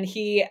retreat, and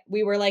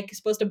we were like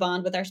supposed to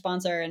bond with our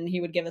sponsor, and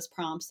he would give us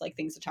prompts, like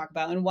things to talk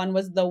about. And one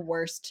was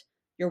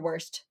your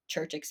worst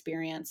church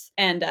experience.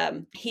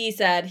 And he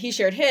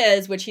shared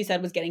his, which he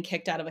said was getting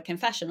kicked out of a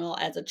confessional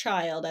as a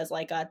child, as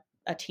like a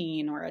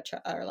teen or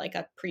like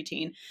a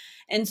preteen.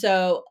 And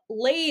so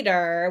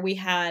later we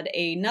had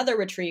another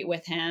retreat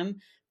with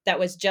him that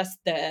was just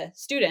the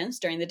students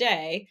during the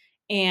day.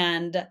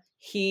 And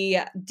he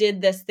did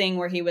this thing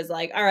where he was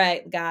like, "All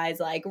right, guys,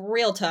 like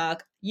real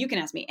talk. You can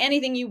ask me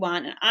anything you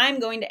want and I'm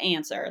going to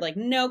answer. Like,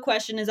 no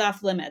question is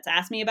off limits.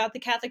 Ask me about the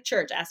Catholic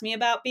Church. Ask me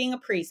about being a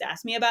priest.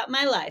 Ask me about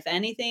my life.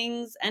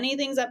 Anything's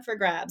up for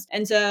grabs."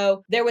 And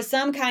so there was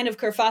some kind of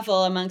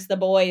kerfuffle amongst the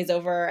boys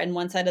over on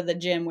one side of the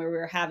gym where we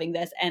were having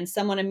this. And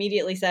someone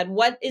immediately said,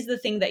 "What is the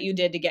thing that you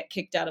did to get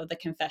kicked out of the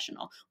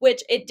confessional?"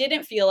 Which it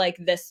didn't feel like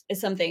this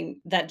is something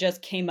that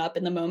just came up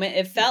in the moment.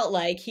 It felt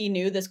like he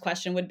knew this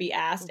question would be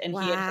asked, and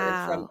he had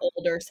heard from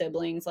older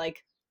siblings,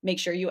 like, make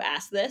sure you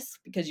ask this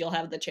because you'll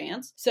have the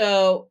chance.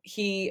 So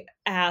he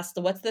asked,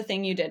 "What's the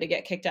thing you did to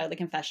get kicked out of the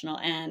confessional?"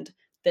 And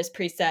this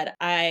priest said,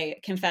 "I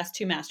confessed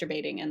to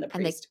masturbating." And the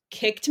priest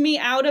kicked me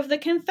out of the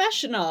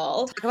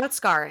confessional. Talk about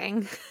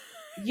scarring.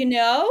 And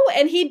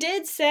I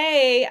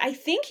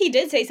think he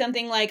did say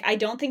something like, "I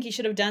don't think he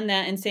should have done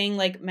that," and saying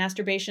like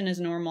masturbation is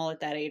normal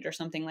at that age or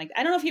something like that.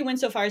 I don't know if he went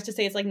so far as to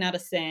say it's like not a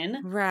sin.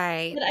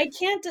 Right. But I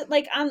can't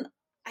like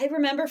I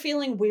remember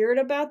feeling weird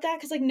about that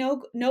because like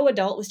no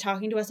adult was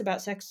talking to us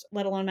about sex,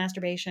 let alone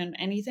masturbation,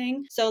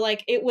 anything. So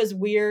like it was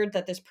weird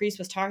that this priest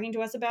was talking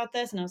to us about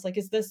this, and I was like,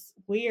 is this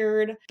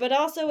weird? But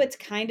also it's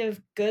kind of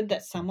good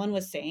that someone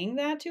was saying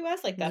that to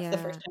us. Like that's the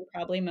first time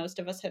probably most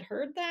of us had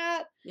heard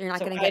that. You're not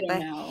going to get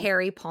the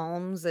hairy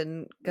palms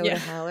and go to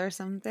hell or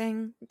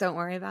something. Don't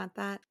worry about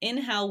that. In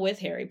hell with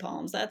hairy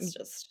palms. That's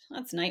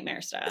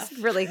nightmare stuff. It's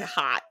really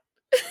hot.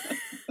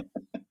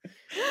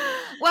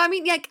 Well, I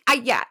mean,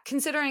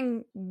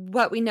 considering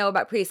what we know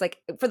about priests, like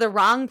for the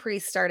wrong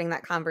priest starting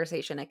that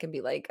conversation, it can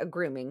be like a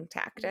grooming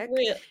tactic.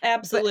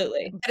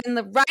 Absolutely. But in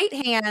the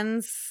right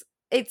hands,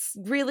 it's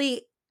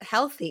really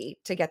healthy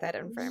to get that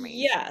information.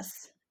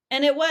 Yes.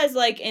 And it was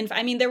like,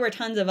 I mean, there were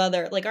tons of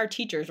other, like our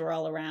teachers were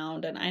all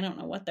around and I don't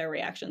know what their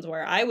reactions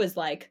were. I was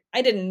like,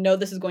 I didn't know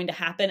this was going to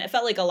happen. It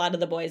felt like a lot of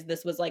the boys,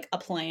 this was like a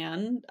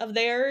plan of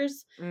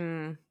theirs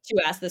to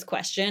ask this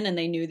question and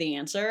they knew the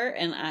answer.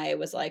 And I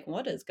was like,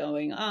 what is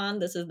going on?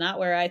 This is not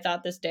where I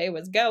thought this day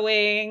was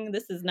going.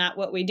 This is not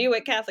what we do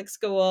at Catholic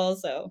school.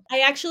 So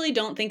I actually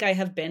don't think I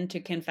have been to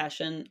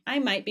confession. I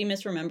might be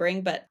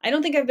misremembering, but I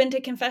don't think I've been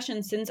to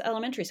confession since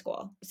elementary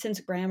school,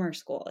 since grammar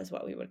school is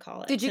what we would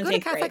call it. Did you since go to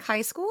 8th Catholic grade.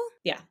 high school?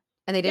 Yeah.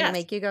 And they didn't Yes.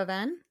 make you go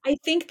then? I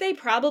think they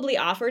probably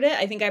offered it.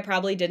 I think I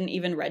probably didn't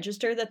even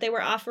register that they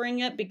were offering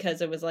it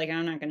because it was like,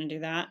 I'm not going to do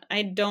that.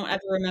 I don't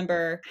ever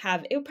remember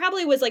it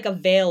probably was like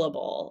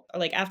available or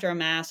like after a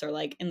mass or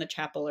like in the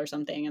chapel or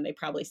something. And they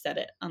probably said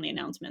it on the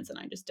announcements and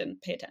I just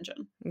didn't pay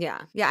attention.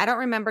 Yeah. Yeah. I don't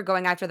remember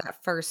going after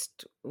that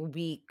first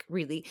week,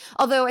 really.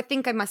 Although I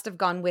think I must have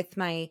gone with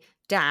my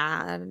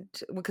dad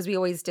because we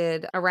always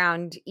did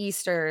around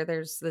Easter.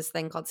 There's this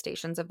thing called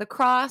Stations of the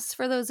Cross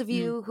for those of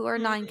you who are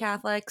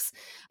non-Catholics.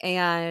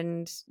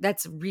 And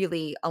that's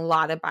really a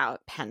lot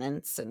about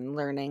penance and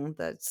learning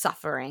the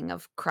suffering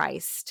of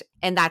Christ.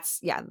 And that's,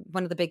 yeah,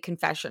 one of the big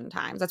confession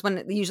times. That's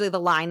when usually the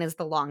line is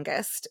the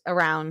longest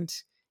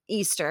around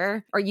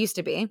Easter, or used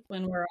to be.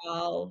 When we're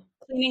all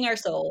cleaning our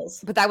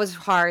souls. But that was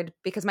hard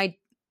because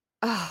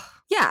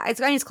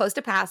it's close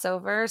to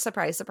Passover,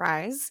 surprise,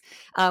 surprise,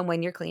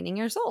 when you're cleaning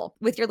your soul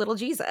with your little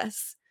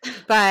Jesus.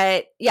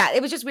 But yeah,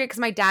 it was just weird because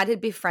my dad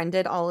had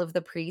befriended all of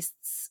the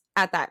priests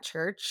at that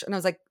church. And I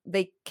was like,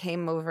 they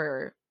came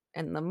over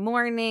in the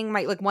morning.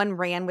 One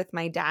ran with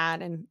my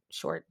dad in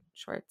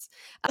shorts.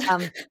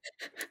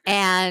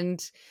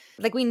 And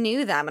like we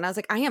knew them. And I was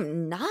like, I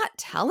am not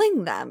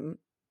telling them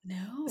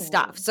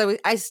stuff. So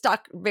I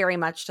stuck very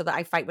much to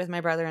I fight with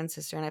my brother and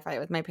sister and I fight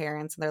with my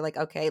parents and they're like,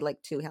 okay,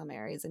 like 2 Hail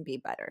Marys and be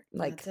better.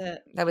 Like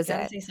that was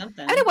it. Say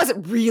something. And it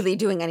wasn't really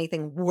doing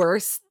anything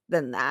worse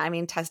than that. I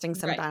mean, testing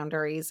some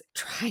boundaries,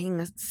 trying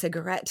a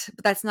cigarette,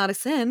 but that's not a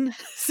sin.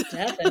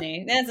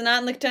 Definitely. That's not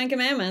in the 10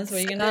 Commandments. What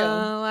are you going to do?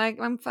 Oh,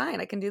 I'm fine.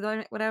 I can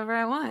do whatever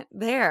I want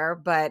there.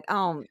 But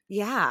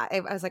yeah, I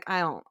was like, I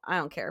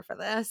don't care for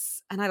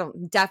this. And I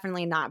don't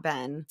definitely not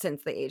been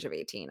since the age of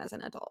 18 as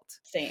an adult.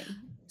 Same.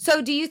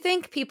 So do you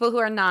think people who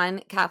are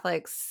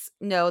non-Catholics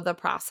know the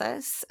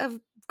process of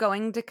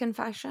going to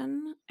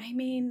confession? I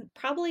mean,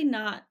 probably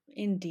not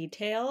in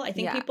detail. I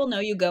think people know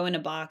you go in a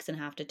box and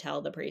have to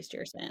tell the priest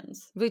your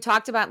sins. We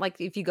talked about like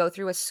if you go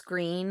through a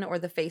screen or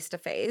the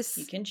face-to-face.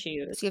 You can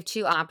choose. So you have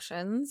 2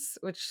 options,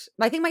 which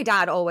I think my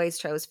dad always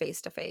chose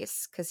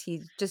face-to-face because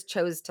he just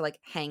chose to like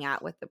hang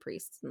out with the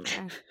priests in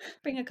there.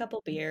 Bring a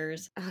couple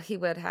beers. Oh, he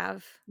would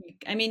have.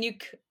 I mean,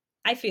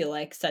 I feel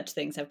like such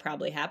things have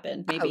probably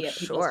happened, maybe at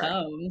people's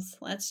homes.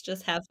 Let's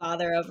just have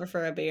Father over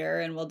for a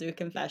beer and we'll do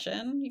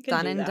confession. You can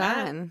done do and that.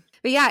 done.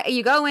 But yeah,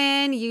 you go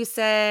in, you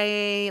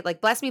say like,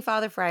 bless me,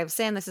 Father, for I have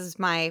sinned. This is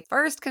my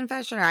first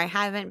confession, or I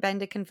haven't been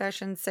to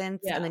confession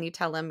since. Yeah. And then you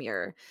tell them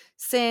your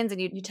sins and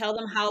you tell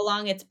them how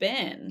long it's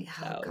been,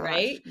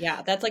 right?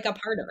 Yeah, that's like a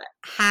part of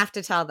it. Have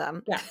to tell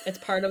them. Yeah, it's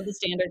part of the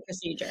standard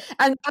procedure.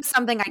 And that's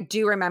something I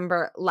do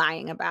remember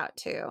lying about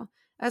too.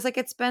 I was like,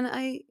 it's been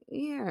a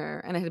year.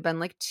 And it had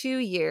been like 2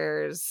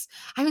 years.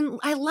 I mean,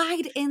 I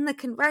lied in the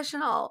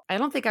confessional. I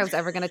don't think I was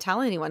ever going to tell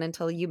anyone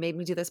until you made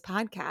me do this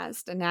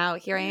podcast. And now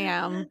here I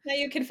am. Now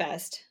you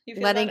confessed. You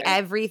feel letting better.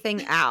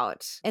 Everything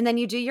out. And then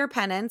you do your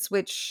penance,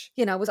 which,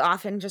 was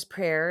often just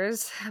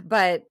prayers,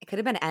 but it could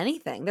have been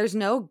anything. There's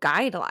no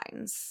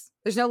guidelines.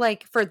 There's no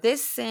like, for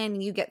this sin,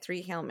 you get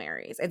 3 Hail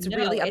Marys. It's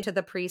really up to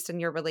the priest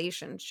and your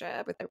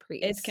relationship with the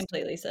priest. It's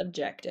completely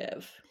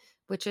subjective.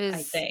 Which is,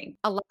 I think,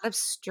 a lot of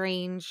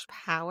strange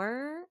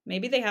power.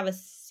 Maybe they have a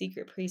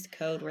secret priest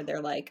code where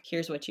they're like,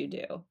 here's what you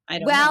do. I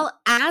don't know.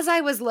 As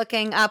I was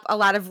looking up a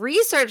lot of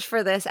research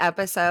for this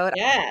episode,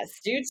 yes,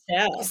 do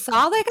tell. I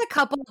saw like a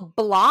couple of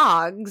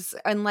blogs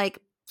and like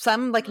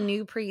some like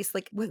new priests,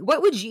 like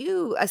what would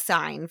you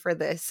assign for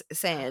this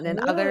sin? And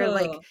other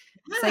like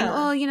saying,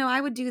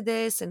 I would do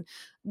this. And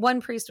one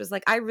priest was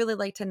like, I really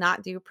like to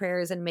not do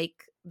prayers and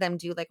make them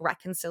do like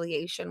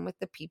reconciliation with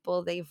the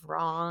people they've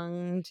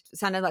wronged. It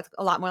sounded like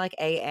a lot more like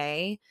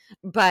AA,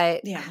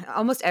 but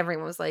almost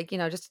everyone was like,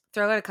 just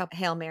throw out a couple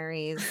Hail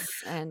Marys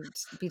and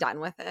be done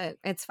with it.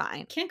 It's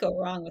fine. Can't go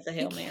wrong with a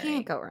Hail Mary.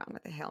 Can't go wrong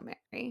with a Hail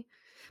Mary.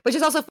 Which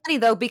is also funny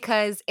though,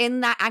 because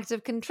in that act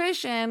of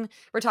contrition,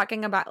 we're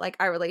talking about like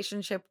our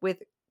relationship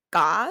with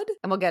God,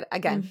 and we'll get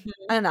again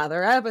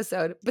another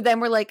episode, but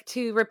then we're like,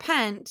 to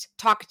repent,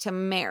 talk to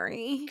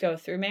Mary, go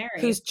through Mary,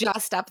 who's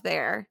just up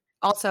there,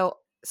 also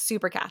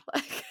super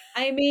Catholic.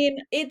 I mean,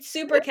 it's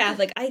super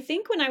Catholic. I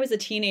think when I was a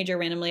teenager,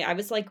 randomly, I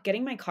was like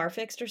getting my car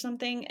fixed or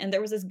something, and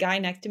there was this guy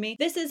next to me.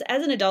 As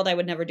an adult, I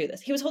would never do this.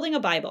 He was holding a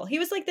Bible. He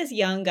was like this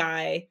young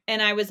guy, and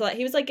I was like,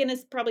 he was like in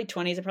his probably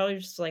 20s. I probably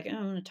just like,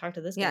 I'm going to talk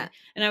to this guy.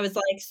 And I was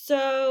like,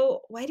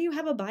 so why do you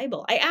have a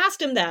Bible? I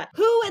asked him that.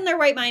 Who in their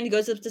right mind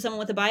goes up to someone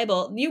with a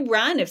Bible? You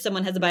run if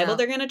someone has a Bible. No.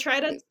 They're going to try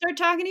to start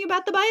talking to you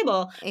about the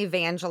Bible.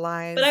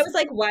 Evangelize. But I was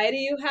like, why do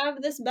you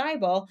have this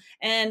Bible?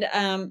 And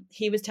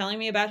he was telling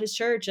me about his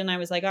church, and I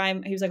was like,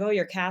 he was like, like, oh,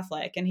 you're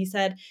Catholic. And he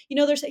said, he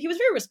was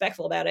very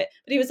respectful about it,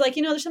 but he was like,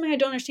 there's something I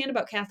don't understand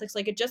about Catholics.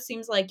 Like, it just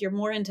seems like you're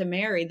more into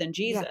Mary than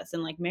Yeah. Jesus.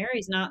 And like,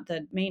 Mary's not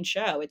the main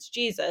show. It's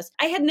Jesus.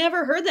 I had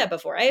never heard that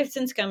before. I have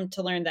since come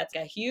to learn that's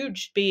a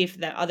huge beef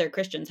that other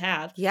Christians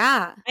have.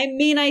 Yeah. I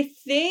mean, I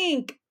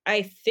think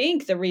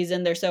the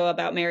reason they're so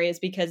about Mary is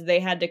because they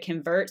had to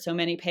convert so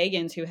many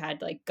pagans who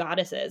had like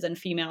goddesses and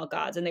female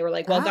gods. And they were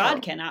like, well,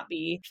 God cannot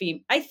be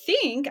female. I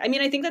think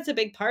that's a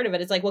big part of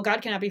it. It's like, well,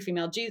 God cannot be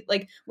female.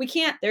 Like, we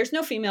can't, there's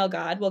no female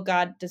God. Well,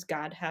 does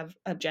God have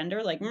a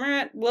gender? Like,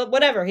 well,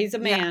 whatever. He's a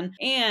man.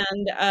 Yeah.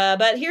 And,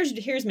 but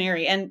here's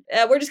Mary. And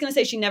we're just going to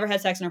say she never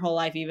had sex in her whole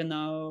life, even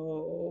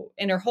though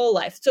in her whole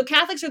life. So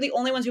Catholics are the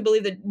only ones who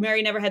believe that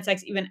Mary never had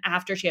sex even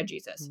after she had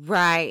Jesus.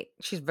 Right.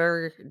 She's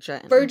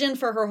virgin. Virgin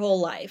for her whole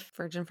life.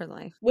 Virgin for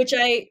life. Which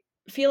I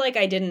feel like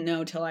I didn't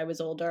know till I was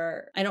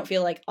older. I don't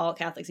feel like all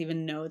Catholics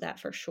even know that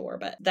for sure,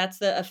 but that's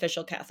the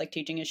official Catholic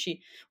teaching is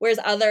whereas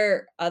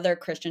other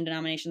Christian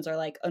denominations are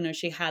like, oh no,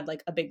 she had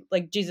like a big,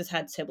 like Jesus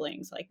had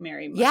siblings, like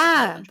Mary.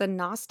 Yeah. The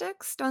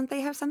Gnostics, don't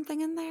they have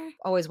something in there?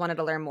 Always wanted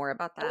to learn more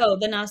about that. Oh,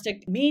 the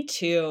Gnostic, me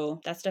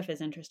too. That stuff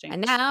is interesting.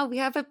 And now we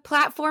have a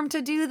platform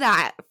to do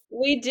that.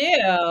 We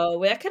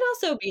do. That could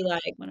also be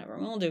like, whatever,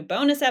 we'll do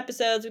bonus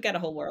episodes. We've got a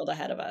whole world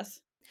ahead of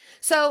us.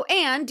 So,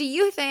 Anne, do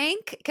you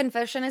think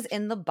confession is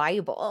in the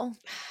Bible?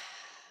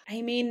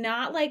 I mean,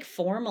 not like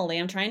formally.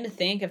 I'm trying to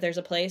think if there's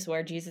a place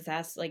where Jesus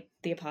asked like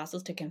the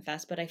apostles to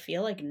confess, but I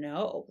feel like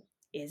no.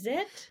 Is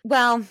it?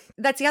 Well,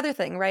 that's the other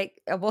thing, right?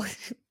 Well,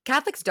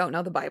 Catholics don't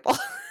know the Bible.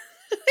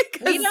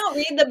 We don't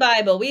read the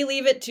Bible. We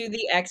leave it to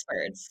the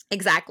experts.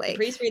 Exactly. The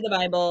priests read the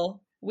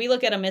Bible. We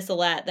look at a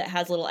missalette that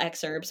has little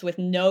excerpts with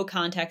no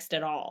context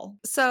at all.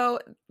 So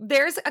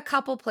there's a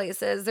couple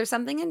places. There's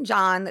something in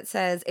John that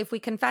says, if we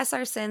confess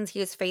our sins, he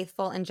is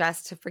faithful and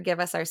just to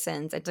forgive us our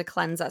sins and to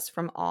cleanse us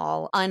from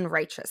all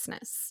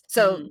unrighteousness.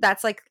 So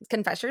that's like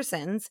confess your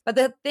sins. But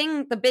the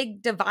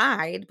big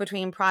divide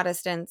between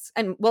Protestants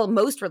and, well,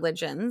 most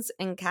religions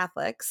and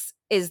Catholics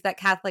is that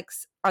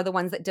Catholics are the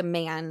ones that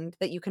demand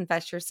that you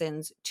confess your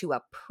sins to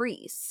a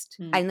priest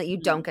and that you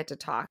don't get to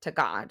talk to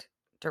God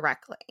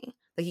directly.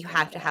 Like you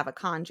have to have a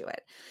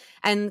conduit.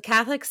 And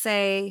Catholics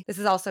say, this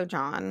is also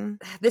John,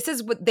 this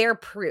is what their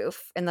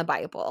proof in the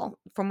Bible,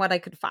 from what I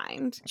could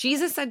find.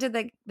 Jesus said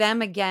to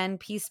them again,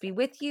 peace be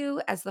with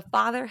you. As the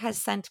Father has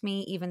sent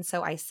me, even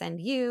so I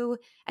send you.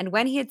 And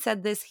when he had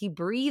said this, he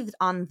breathed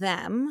on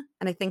them.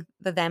 And I think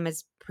the them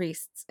is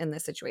priests in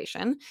this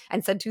situation,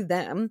 and said to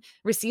them,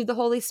 receive the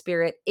Holy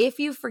Spirit. If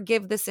you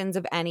forgive the sins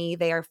of any,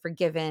 they are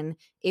forgiven.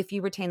 If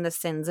you retain the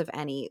sins of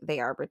any, they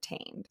are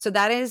retained. So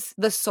that is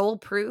the sole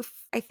proof,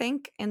 I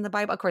think, in the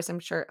Bible. Of course, I'm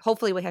sure,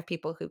 hopefully we have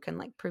people who can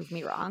like prove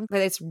me wrong, but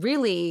it's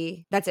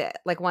really, that's it.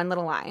 Like one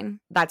little line.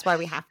 That's why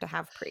we have to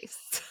have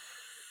priests.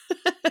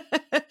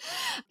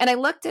 And I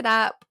looked it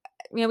up.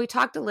 We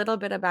talked a little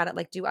bit about it.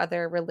 Like, do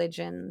other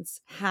religions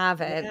have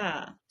it?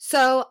 Yeah.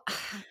 So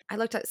I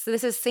looked at, so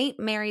this is St.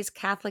 Mary's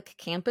Catholic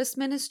Campus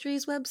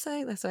Ministries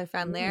website. That's what I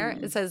found there.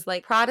 It says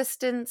like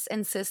Protestants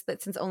insist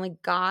that since only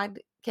God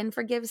can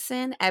forgive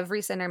sin,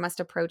 every sinner must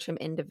approach him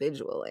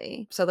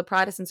individually. So the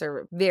Protestants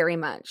are very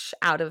much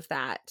out of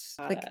that.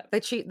 Like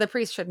the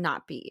priest should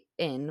not be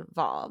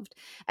involved.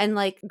 And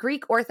like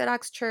Greek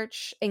Orthodox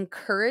Church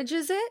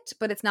encourages it,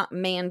 but it's not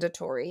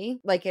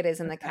mandatory like it is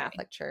in the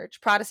Catholic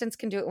Church. Protestants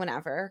can do it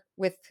whenever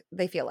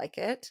they feel like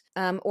it.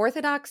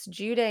 Orthodox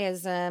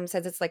Judaism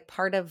says it's like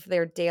part of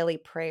their daily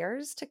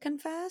prayers to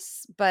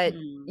confess, but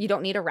you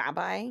don't need a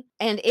rabbi.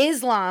 And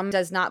Islam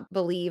does not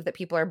believe that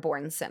people are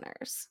born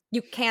sinners.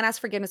 You can't ask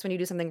forgiveness when you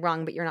do something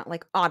wrong, but you're not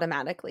like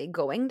automatically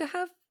going to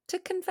have to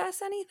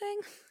confess anything.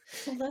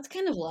 Well, that's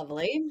kind of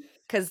lovely.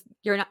 Because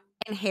you're not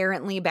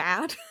inherently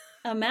bad.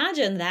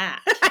 Imagine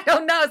that. I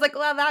don't know. It's like,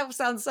 well, that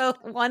sounds so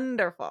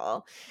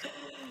wonderful.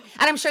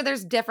 And I'm sure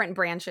there's different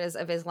branches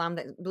of Islam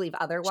that believe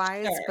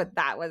otherwise, but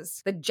that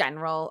was the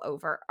general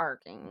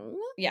overarching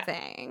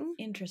thing.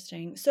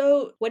 Interesting.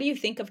 So what do you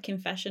think of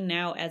confession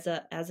now as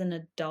an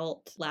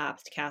adult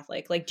lapsed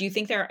Catholic? Like, do you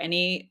think there are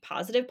any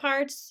positive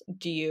parts?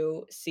 Do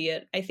you see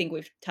it? I think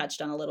we've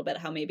touched on a little bit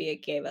how maybe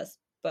it gave us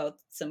both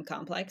some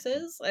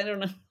complexes. I don't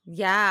know.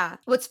 Yeah.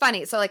 What's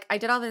funny, so like I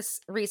did all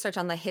this research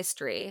on the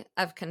history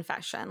of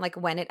confession, like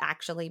when it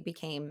actually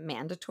became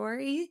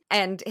mandatory.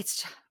 And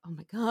it's, oh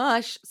my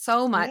gosh,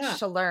 so much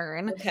to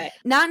learn. Okay.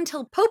 Not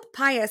until Pope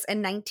Pius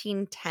in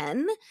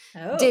 1910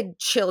 did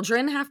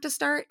children have to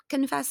start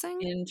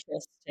confessing.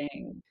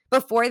 Interesting.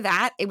 Before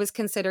that, it was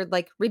considered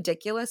like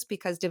ridiculous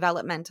because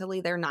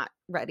developmentally they're not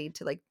ready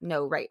to like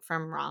know right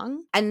from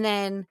wrong. And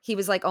then he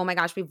was like, oh my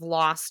gosh, we've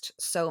lost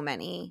so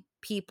many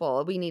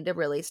people. We need to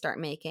really start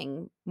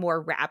making more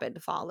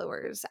rabid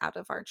followers out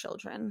of our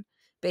children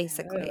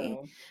basically.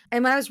 Oh.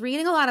 And when I was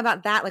reading a lot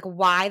about that, like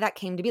why that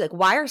came to be, like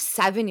why are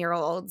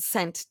 7-year-olds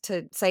sent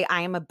to say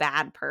I am a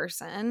bad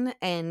person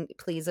and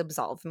please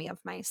absolve me of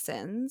my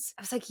sins?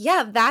 I was like,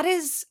 yeah,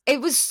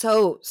 it was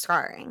so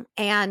scarring.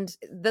 And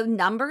the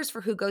numbers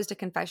for who goes to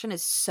confession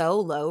is so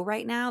low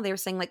right now. They were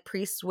saying like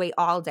priests wait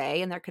all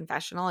day in their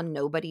confessional and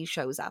nobody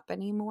shows up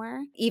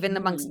anymore. Even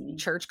amongst Mm.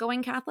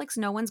 church-going Catholics,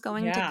 no one's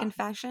going to Yeah.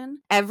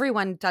 confession.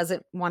 Everyone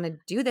doesn't want to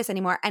do this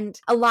anymore. And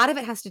a lot of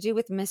it has to do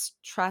with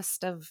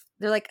mistrust of,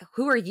 they're like,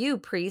 who are you,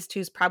 priest,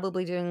 who's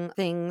probably doing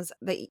things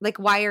that, like,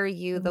 why are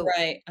you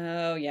Right.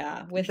 Oh,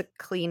 yeah. the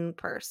clean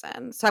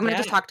person? So I'm going to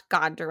Yeah. just talk to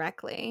God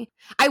directly.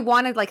 I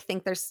want to like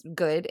think there's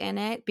good in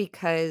it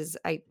because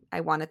I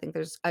want to think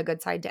there's a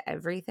good side to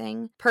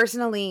everything.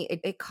 Personally,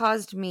 it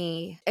caused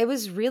me, it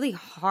was really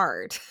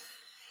hard,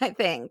 I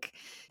think.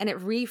 And it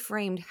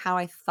reframed how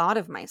I thought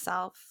of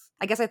myself.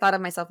 I guess I thought of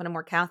myself in a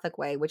more Catholic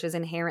way, which is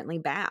inherently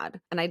bad.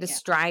 And I just Yeah.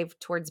 strive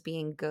towards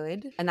being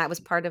good. And that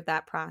was part of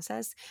that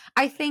process.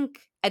 I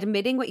think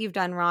admitting what you've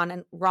done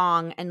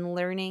wrong and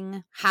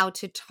learning how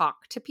to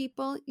talk to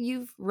people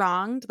you've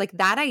wronged, like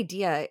that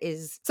idea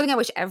is something I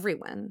wish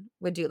everyone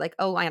would do. Like,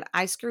 oh,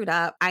 I screwed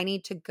up. I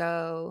need to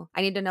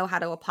know how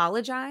to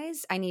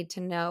apologize. I need to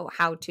know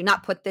how to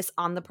not put this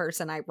on the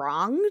person I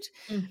wronged.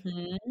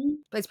 Mm-hmm.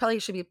 But it's probably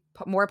should be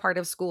more part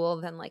of school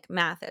than like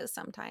math is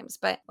sometimes.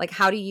 But like,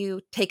 how do you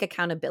take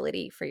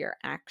accountability for your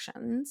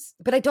actions?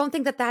 But I don't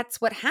think that that's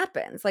what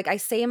happens. Like, I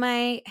say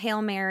my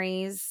Hail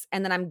Marys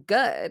and then I'm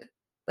good.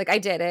 Like, I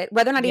did it.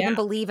 Whether or not I Yeah. even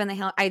believe in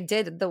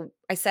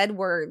I said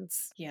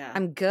words. Yeah.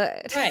 I'm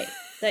good. Right.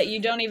 That you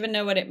don't even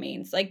know what it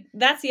means. Like,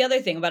 that's the other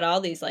thing about all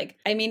these. Like,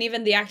 I mean,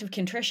 even the act of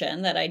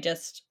contrition that I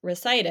just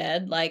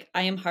recited, like,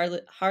 I am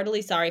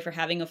heartily sorry for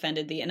having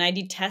offended thee, and I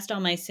detest all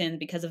my sins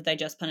because of thy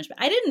just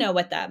punishment. I didn't know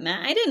what that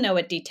meant. I didn't know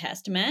what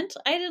detest meant.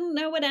 I didn't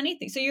know what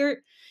anything. So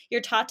you're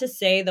taught to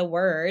say the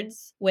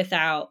words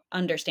without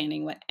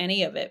understanding what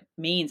any of it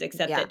means,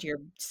 except that your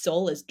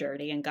soul is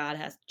dirty and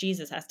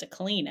Jesus has to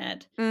clean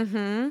it.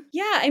 Mm-hmm.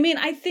 Yeah, I mean,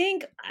 I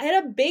think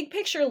at a big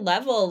picture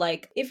level,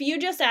 like if you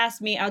just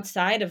asked me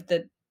outside of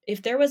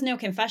if there was no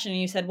confession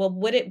and you said, well,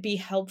 would it be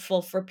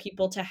helpful for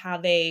people to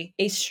have a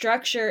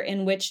structure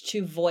in which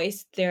to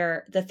voice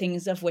the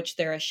things of which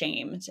they're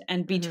ashamed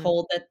and be Mm-hmm.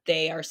 told that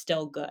they are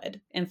still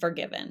good and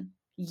forgiven?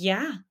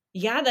 Yeah.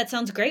 Yeah, that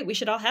sounds great. We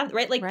should all have,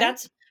 right? Like Right?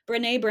 that's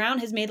Brene Brown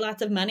has made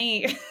lots of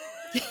money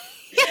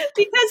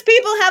because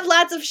people have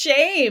lots of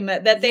shame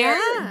that they're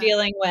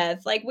dealing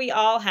with. Like we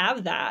all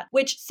have that.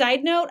 Which,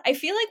 side note, I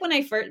feel like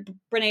when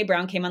Brene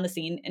Brown came on the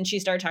scene and she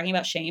started talking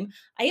about shame,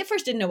 I at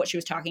first didn't know what she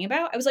was talking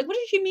about. I was like, what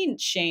did she mean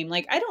shame?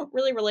 Like, I don't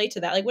really relate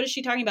to that. Like, what is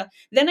she talking about?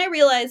 Then I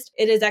realized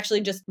it is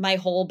actually just my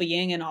whole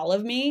being and all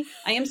of me.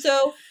 I am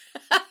so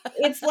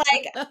it's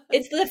like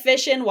it's the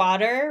fish in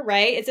water,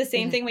 right? It's the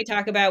same thing we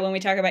talk about when we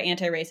talk about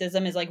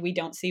anti-racism is like we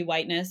don't see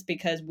whiteness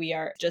because we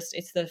are just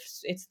it's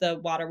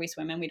the water we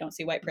swim in. We don't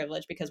see white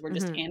privilege because we're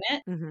just in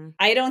it. Mm-hmm.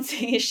 I don't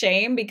see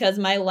shame because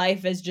my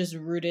life is just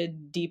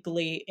rooted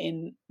deeply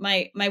in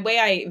my way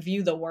I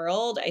view the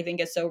world. I think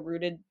is so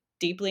rooted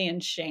deeply in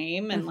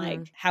shame and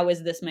like how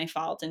is this my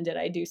fault and did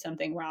I do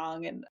something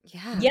wrong and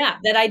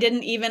that I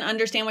didn't even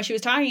understand what she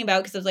was talking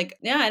about because I was like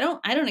I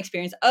don't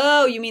experience.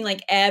 Oh, you mean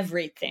like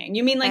everything,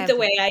 you mean like the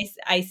way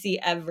I see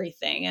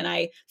everything and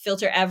I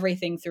filter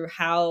everything through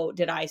how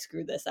did I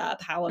screw this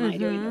up, how am I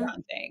doing the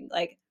wrong thing,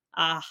 like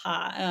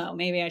oh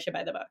maybe I should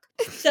buy the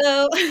book.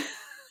 So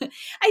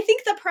I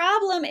think the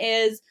problem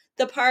is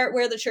the part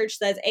where the church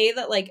says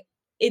that like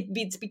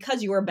it's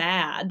because you were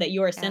bad that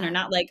you are a sinner,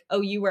 not like,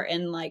 oh, you were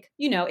in like,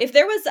 if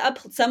there was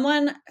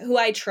someone who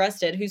I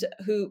trusted,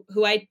 who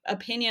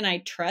opinion I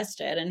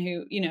trusted and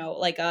who,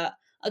 like a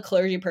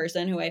clergy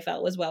person who I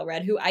felt was well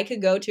read, who I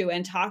could go to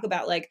and talk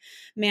about like,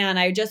 man,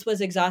 I just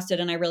was exhausted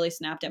and I really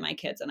snapped at my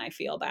kids and I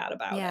feel bad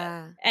about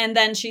it. And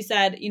then she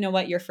said, you know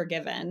what, you're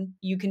forgiven.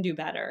 You can do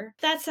better.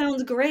 That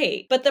sounds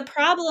great. But the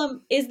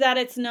problem is that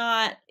it's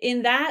not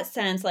in that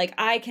sense. Like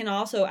I can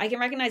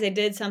recognize I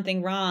did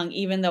something wrong,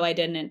 even though I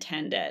didn't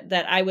intend it,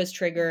 that I was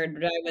triggered,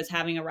 that I was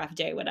having a rough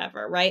day,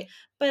 whatever. Right.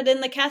 But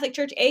in the Catholic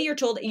Church, you're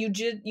told you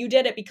did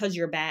it because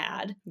you're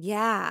bad.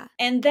 Yeah.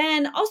 And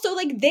then also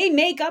like they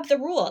make up the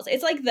rules.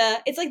 It's like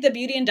the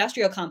beauty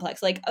industrial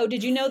complex. Like, oh,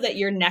 did you know that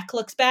your neck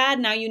looks bad?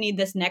 Now you need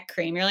this neck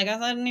cream. You're like, I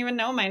didn't even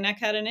know my neck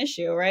had an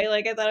issue, right?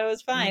 Like I thought it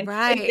was fine.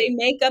 Right. Like, they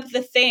make up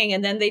the thing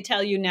and then they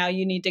tell you now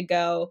you need to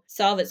go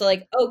solve it. So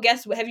like, oh,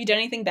 have you done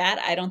anything bad?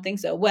 I don't think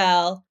so.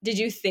 Well, did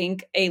you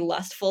think a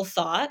lustful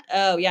thought?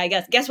 Oh yeah, I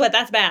guess. Guess what?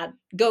 That's bad.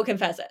 Go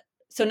confess it.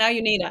 So now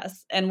you need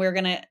us and we're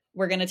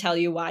going to tell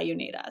you why you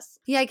need us.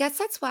 Yeah, I guess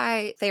that's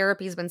why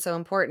therapy has been so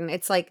important.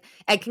 It's like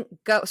I can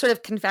go sort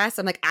of confess.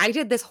 I'm like, I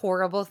did this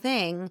horrible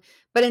thing.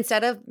 But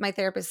instead of my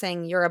therapist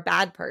saying you're a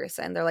bad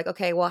person, they're like,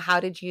 okay, well, how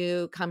did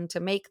you come to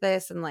make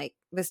this and like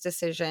this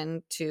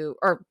decision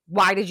or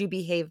why did you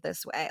behave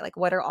this way? Like,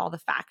 what are all the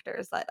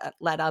factors that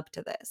led up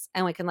to this?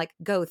 And we can like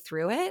go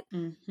through it.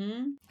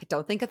 I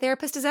don't think a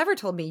therapist has ever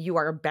told me you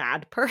are a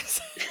bad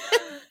person.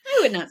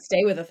 would not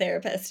stay with a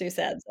therapist who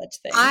said such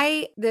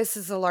things. This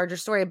is a larger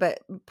story, but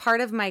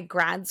part of my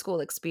grad school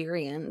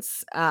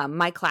experience,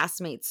 my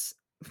classmates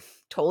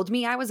told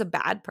me I was a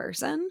bad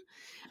person.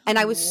 And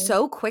I was Oh.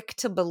 so quick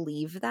to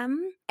believe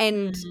them.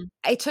 And Mhm.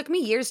 it took me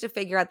years to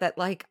figure out that,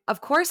 like,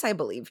 of course I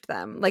believed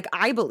them. Like,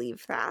 I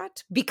believe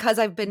that because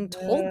I've been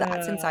told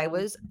that since I Oh,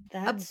 was a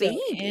that's so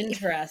baby.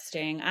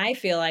 interesting. I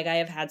feel like I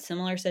have had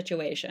similar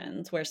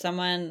situations where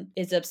someone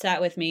is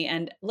upset with me,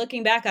 and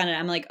looking back on it,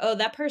 I'm like, oh,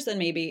 that person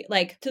maybe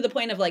like to the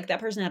point of like that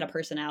person had a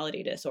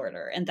personality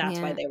disorder, and that's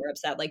why Yeah. they were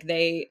upset. Like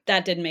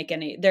that didn't make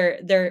any their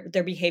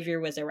behavior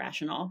was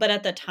irrational. But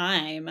at the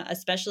time,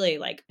 especially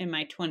like in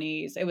my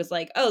 20s, it was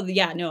like, oh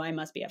yeah, no, I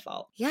must be at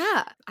fault.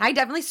 Yeah. I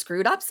definitely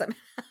screwed up somehow.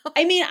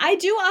 I mean, I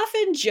do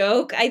often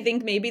joke. I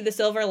think maybe the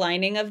silver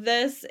lining of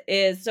this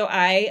is so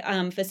I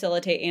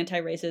facilitate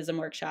anti-racism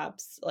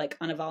workshops like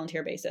on a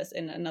volunteer basis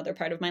in another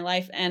part of my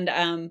life. And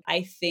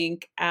I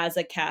think as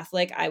a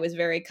Catholic, I was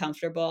very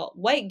comfortable.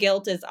 White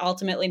guilt is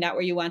ultimately not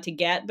where you want to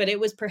get, but it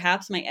was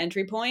perhaps my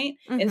entry point.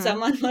 And Mhm.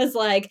 someone was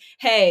like,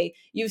 hey,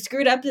 you've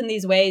screwed up in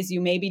these ways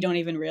you maybe don't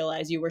even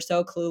realize you were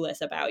so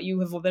clueless about. You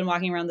have been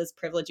walking around this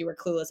privilege you were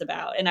clueless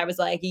about. And I was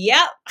like,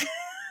 yep.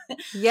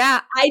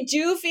 Yeah. I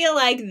do feel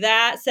like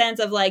that sense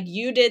of like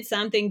you did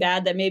something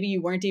bad that maybe you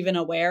weren't even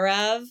aware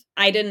of.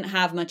 I didn't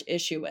have much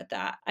issue with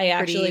that. I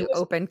actually Pretty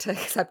was, open to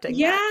accepting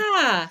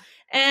that. yeah.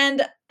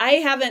 And I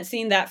haven't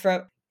seen that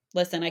for,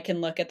 listen, I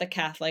can look at the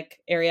Catholic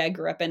area I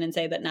grew up in and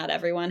say that not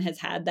everyone has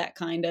had that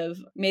kind of,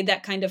 made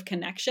that kind of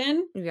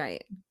connection.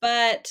 Right.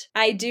 But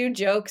I do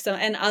joke so,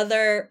 and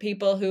other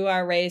people who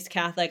are raised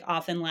Catholic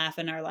often laugh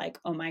and are like,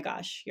 "Oh my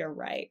gosh, you're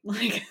right."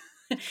 Like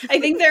I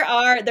think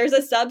there's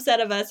a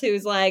subset of us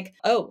who's like,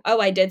 "Oh,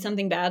 I did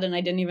something bad and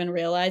I didn't even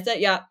realize it."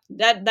 Yeah,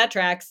 that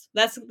tracks.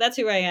 That's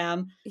who I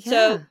am.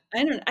 So,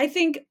 Yeah. I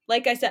think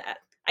like I said,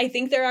 I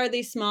think there are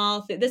these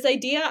small this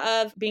idea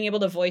of being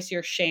able to voice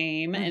your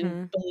shame and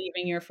Mhm.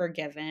 believing you're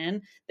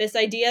forgiven. This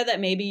idea that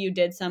maybe you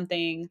did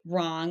something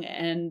wrong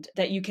and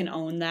that you can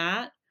own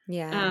that.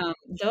 Yeah. Um,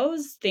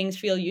 those things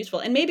feel useful,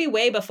 and maybe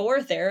way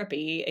before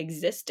therapy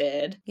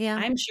existed, Yeah.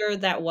 I'm sure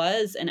that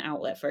was an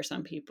outlet for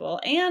some people,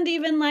 and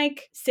even,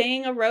 like,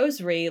 saying a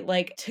rosary,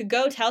 like, to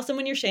go tell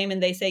someone your shame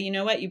and they say, "You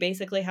know what? You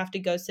basically have to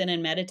go sit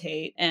and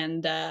meditate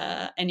and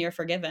you're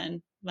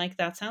forgiven." Like,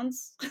 that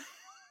sounds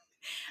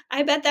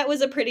I bet that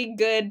was a pretty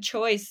good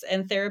choice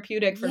and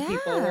therapeutic for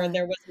people where Yeah.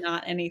 there was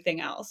not anything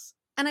else.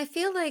 And I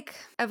feel like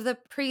of the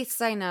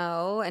priests I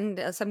know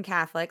and some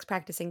Catholics,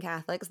 practicing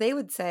Catholics, they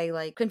would say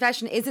like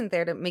confession isn't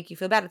there to make you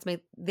feel bad. It's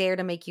there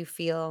to make you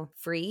feel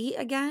free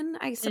again,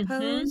 I Mhm.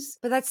 suppose.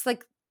 But that's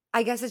like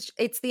I guess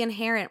it's the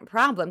inherent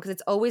problem because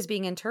it's always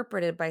being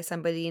interpreted by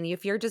somebody and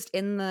if you're just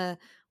in the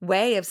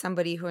way of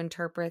somebody who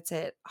interprets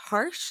it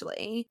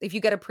harshly, if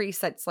you get a priest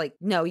that's like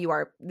no,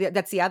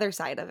 that's the other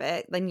side of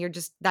it, then you're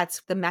just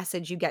that's the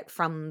message you get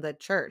from the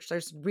church.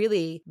 There's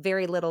really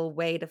very little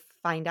way to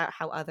find out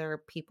how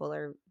other people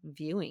are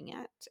viewing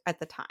it at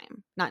the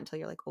time. Not until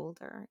you're like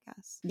older, I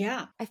guess.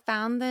 Yeah. I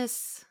found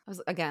this,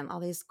 again,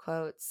 all these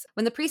quotes.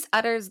 When the priest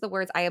utters the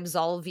words, I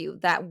absolve you,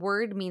 that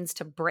word means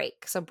to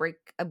break. So break,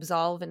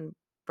 absolve, and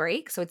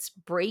break. So it's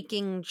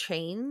breaking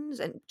chains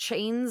and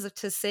chains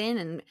to sin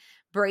and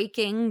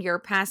breaking your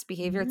past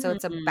behavior. So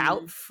it's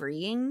about Mm.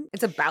 freeing,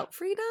 it's about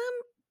freedom.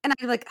 And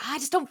I'm like, I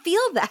just don't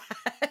feel that.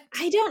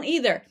 I don't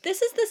either.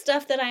 This is the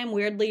stuff that I am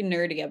weirdly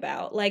nerdy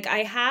about. Like, I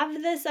have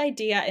this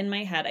idea in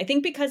my head. I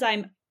think because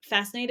I'm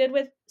fascinated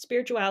with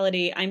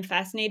spirituality, I'm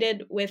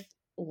fascinated with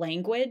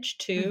language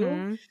too.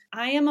 Hmm.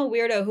 I am a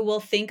weirdo who will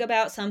think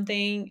about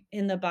something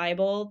in the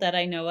Bible that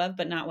I know of,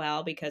 but not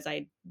well because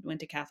I went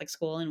to Catholic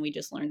school and we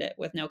just learned it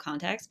with no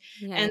context.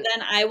 And Right.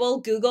 then I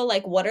will Google,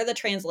 like, what are the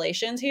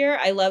translations here?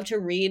 I love to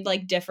read,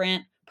 like,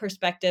 different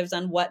perspectives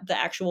on what the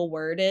actual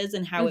word is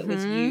and how it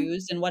was Hmm.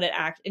 used and what it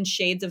act and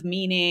shades of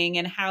meaning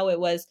and how it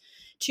was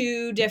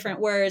two different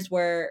words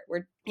were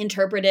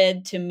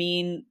interpreted to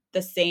mean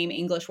the same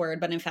English word,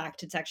 but in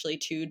fact it's actually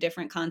two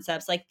different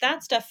concepts. Like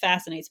that stuff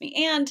fascinates me.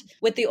 And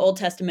with the Old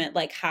Testament,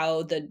 like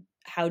how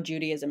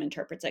Judaism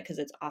interprets it, because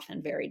it's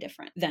often very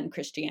different than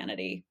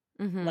Christianity,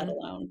 let Hmm.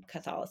 alone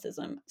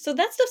Catholicism. So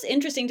that stuff's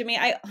interesting to me.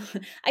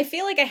 I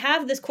feel like I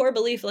have this core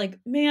belief like,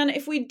 man,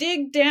 if we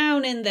dig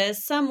down in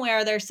this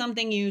somewhere there's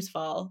something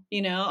useful,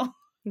 you know?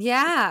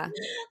 Yeah.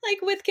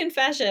 Like with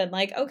confession,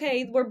 like,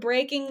 okay, we're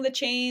breaking the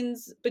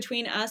chains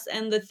between us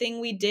and the thing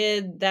we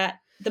did, that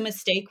the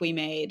mistake we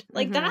made.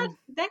 Like Hmm.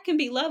 that can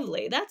be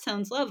lovely. That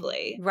sounds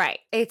lovely. Right.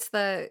 It's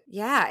the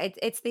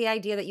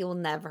idea that you will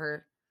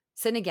never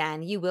sin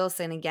again. You will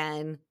sin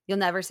again. You'll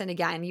never sin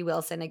again. You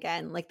will sin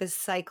again. Like this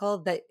cycle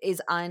that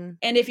is And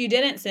if you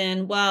didn't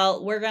sin,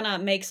 well, we're gonna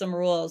make some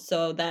rules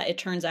so that it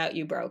turns out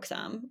you broke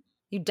some.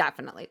 You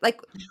definitely,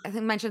 like I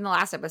think I mentioned in the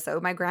last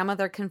episode, my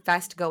grandmother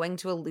confessed going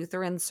to a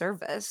Lutheran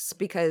service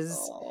because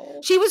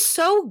Oh, she was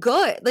so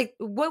good. Like,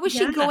 what was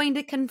she yeah. going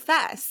to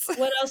confess?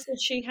 What else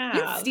did she Didn't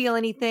have? steal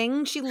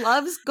anything. She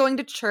loves going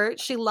to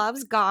church. She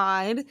loves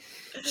God.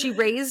 She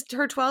raised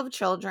her 12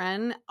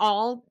 children,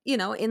 all,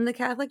 in the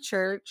Catholic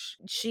Church.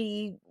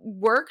 She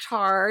worked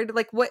hard.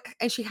 Like, what?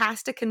 And she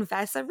has to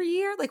confess every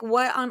year? Like,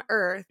 what on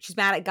earth? She's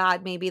mad at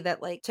God, maybe,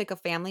 that like took a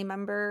family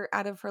member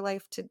out of her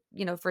life to,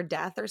 for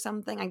death or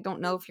something. I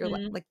don't know if you're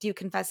Mhm. like, do you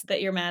confess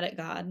That you're mad at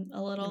God a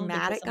you're little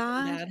mad because at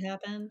something God? bad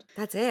happened?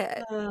 That's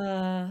it.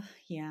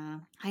 Yeah.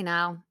 I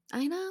know.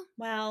 I know.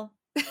 Well,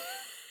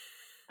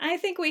 I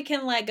think we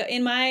can let go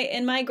in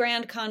my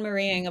grand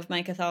KonMariing of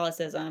my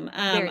Catholicism.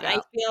 There you I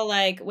go. feel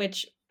like,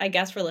 which I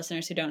guess for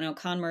listeners who don't know,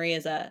 KonMari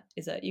is a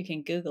you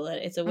can Google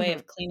it. It's a way Mhm.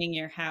 of cleaning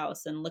your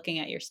house and looking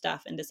at your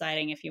stuff and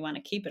deciding if you want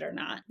to keep it or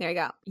not. There you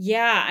go.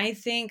 Yeah, I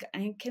think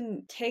I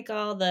can take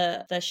all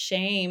the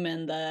shame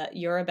and the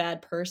you're a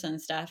bad person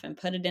stuff and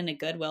put it in a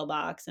Goodwill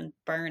box and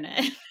burn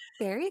it.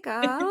 There you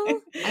go.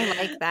 I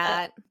like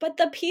that. But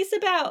the piece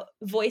about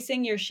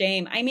voicing your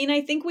shame, I mean,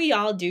 I think we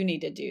all do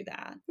need to do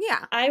that.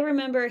 Yeah. I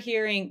remember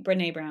hearing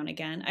Brene Brown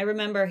again. I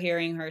remember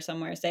hearing her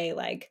somewhere say,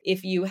 like,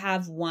 if you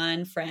have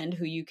one friend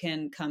who you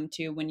can come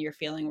to when you're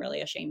feeling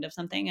really ashamed of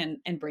something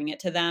and bring it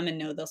to them and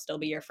know they'll still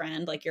be your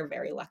friend, like, you're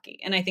very lucky.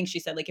 And I think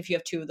she said, like, if you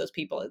have two of those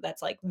people,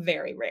 that's like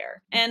very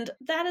rare. And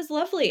that is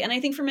lovely. And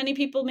I think for many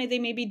people, they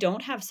maybe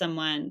don't have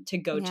someone to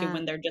go to Yeah.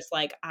 when they're just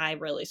like, I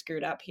really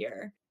screwed up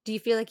here. Do you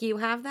feel like you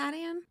have that,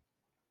 Anne?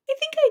 I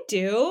think I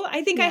do.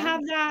 I think I Yeah.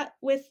 have that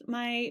with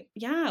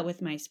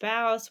with my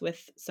spouse,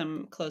 with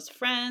some close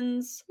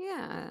friends.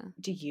 Yeah.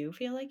 Do you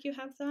feel like you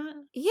have that?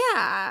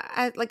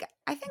 Yeah.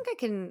 I think I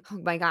can, oh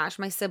my gosh,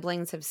 my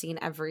siblings have seen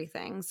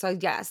everything. So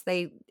yes,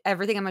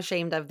 everything I'm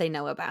ashamed of, they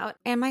know about.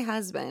 And my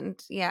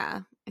husband,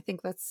 yeah. I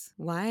think that's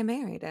why I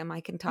married him.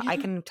 I Yeah.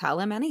 can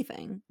tell him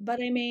anything.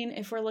 But I mean,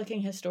 if we're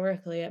looking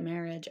historically at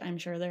marriage, I'm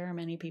sure there are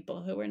many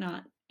people who were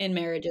not in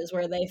marriages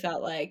where they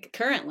felt like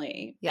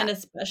currently, Yeah. and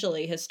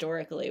especially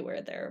historically,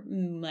 where they're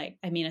like,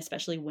 I mean,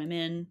 especially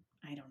women.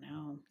 I don't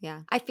know.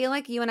 Yeah. I feel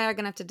like you and I are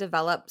going to have to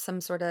develop some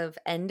sort of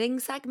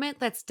ending segment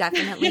that's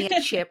definitely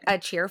a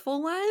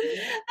cheerful one.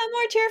 A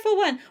more cheerful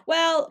one.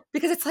 Well,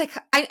 Because it's like,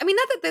 I mean,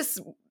 not that this,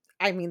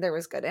 I mean, there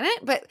was good in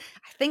it, but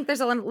I think there's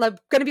going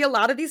to be a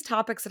lot of these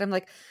topics that I'm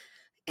like,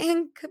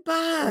 and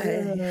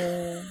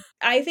goodbye.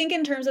 I think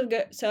in terms of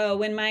good, so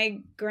when my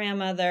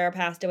grandmother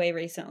passed away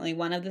recently,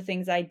 one of the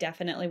things I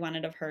definitely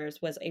wanted of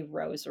hers was a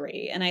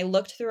rosary. And I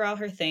looked through all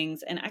her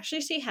things, and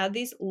actually she had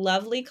these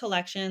lovely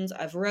collections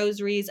of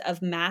rosaries,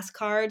 of mass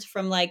cards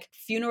from like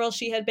funerals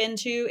she had been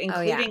to,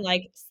 including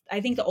like,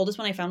 I think the oldest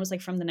one I found was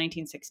like from the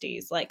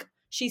 1960s. Like,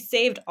 she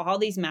saved all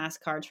these mass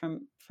cards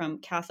from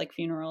Catholic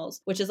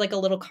funerals, which is like a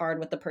little card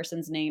with the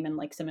person's name and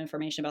like some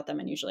information about them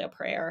and usually a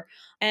prayer,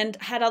 and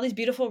had all these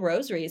beautiful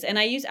rosaries. And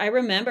I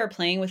remember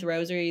playing with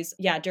rosaries,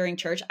 during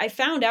church. I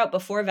found out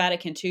before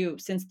Vatican II,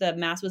 since the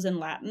mass was in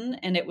Latin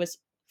and it was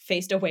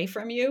faced away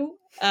from you,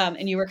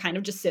 and you were kind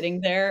of just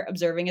sitting there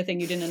observing a thing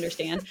you didn't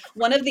understand.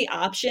 One of the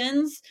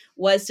options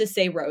was to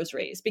say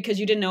rosaries because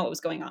you didn't know what was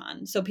going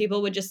on. So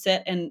people would just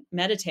sit and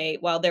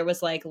meditate while there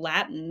was like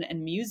Latin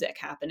and music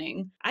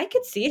happening. I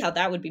could see how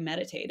that would be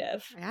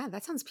meditative. Yeah,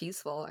 that sounds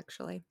peaceful,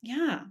 actually.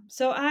 Yeah.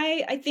 So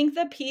I think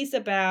the piece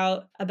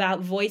about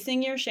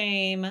voicing your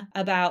shame,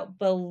 about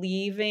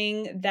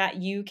believing that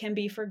you can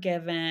be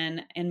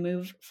forgiven and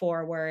move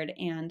forward,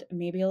 and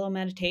maybe a little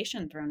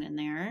meditation thrown in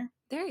there.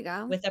 There you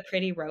go. With a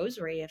pretty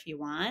rosary if you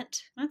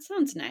want. That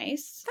sounds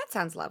nice. That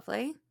sounds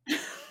lovely.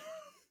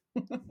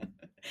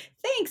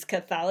 Thanks,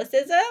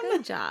 Catholicism.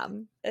 Good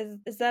job.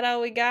 Is that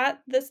all we got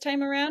this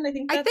time around? I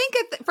think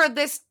for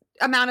this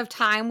amount of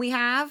time we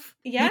have,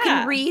 you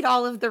can read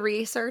all of the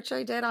research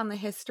I did on the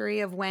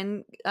history of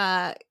when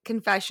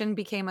confession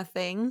became a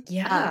thing.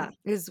 Yeah.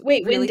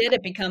 When did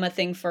it become a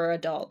thing for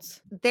adults?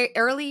 The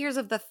early years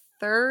of the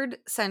 3rd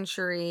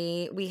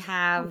century, we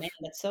have... Oh man,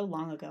 that's so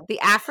long ago.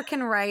 The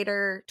African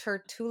writer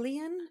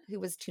Tertullian, who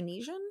was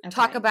Tunisian,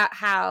 talk about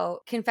how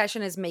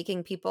confession is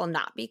making people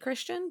not be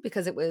Christian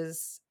because it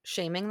was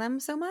shaming them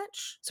so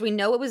much. So we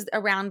know it was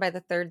around by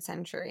the 3rd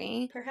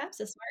century.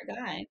 Perhaps a smart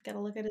guy. Gotta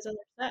look at his other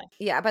stuff.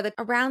 Yeah, by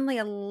around the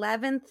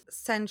 11th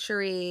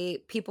century,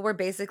 people were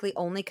basically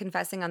only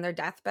confessing on their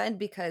deathbed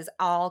because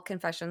all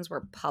confessions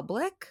were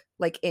public,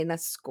 like in a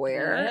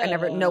square,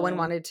 and no one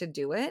wanted to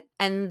do it.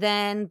 And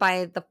then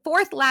by the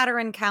 4th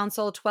Lateran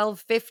Council,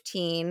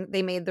 1215,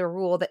 they made the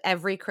rule that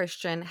every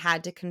Christian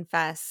had to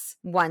confess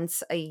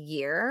once a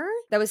year.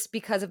 That was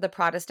because of the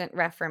Protestant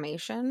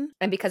Reformation.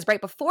 And because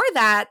right before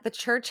that, the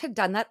church had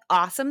done that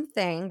awesome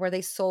thing where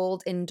they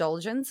sold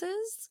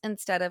indulgences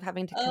instead of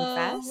having to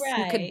confess.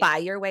 Right. You could buy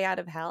your way out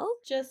of hell.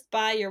 Just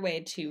buy your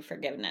way to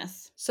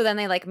forgiveness. So then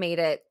they made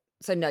it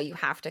So no, you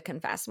have to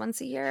confess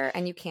once a year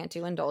and you can't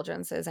do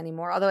indulgences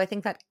anymore. Although I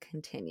think that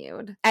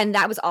continued. And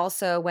that was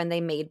also when they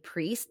made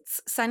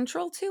priests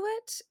central to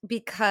it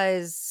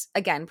because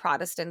again,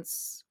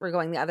 Protestants were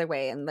going the other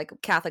way and like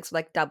Catholics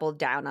like doubled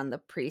down on the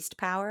priest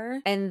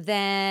power. And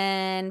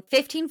then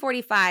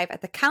 1545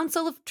 at the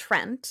Council of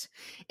Trent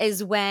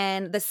is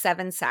when the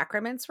 7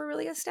 sacraments were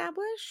really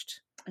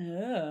established.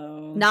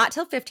 Oh. Not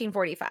till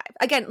 1545.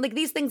 Again, like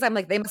these things I'm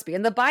like, they must be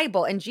in the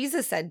Bible and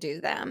Jesus said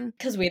do them.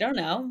 Because we don't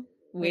know.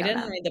 We don't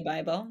didn't know. read the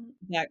Bible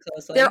that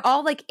closely. They're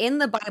all like in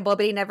the Bible,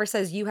 but he never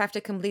says you have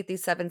to complete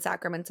these 7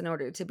 sacraments in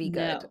order to be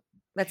good. No.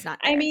 That's not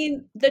I there.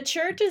 mean, the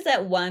church is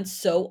at once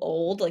so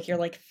old, like you're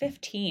like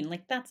 15,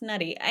 like that's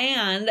nutty.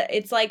 And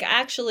it's like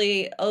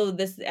actually, oh,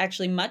 this is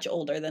actually much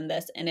older than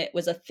this. And it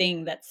was a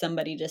thing that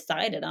somebody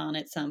decided on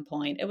at some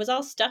point. It was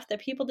all stuff that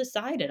people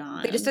decided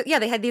on. They just, yeah,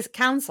 they had these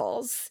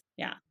councils.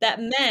 Yeah. That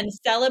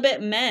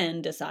celibate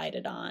men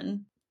decided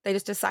on. They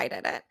just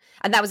decided it.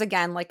 And that was,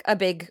 again, like a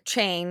big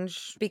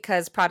change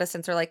because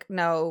Protestants are like,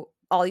 no,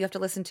 all you have to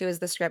listen to is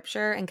the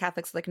scripture. And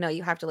Catholics are like, no,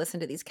 you have to listen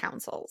to these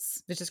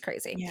councils, which is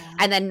crazy. Yeah.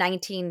 And then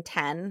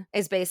 1910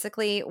 is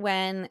basically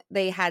when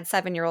they had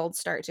 7-year-olds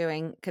start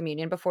doing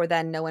communion. Before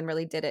then, no one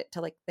really did it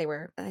till like they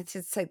were,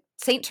 it's like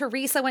Saint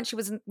Teresa when she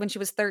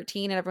was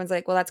 13 and everyone's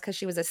like, well, that's because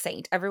she was a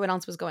saint. Everyone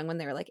else was going when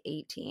they were like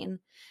 18.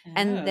 Oh.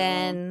 And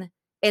then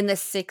in the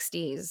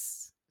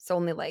 60s, so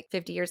only like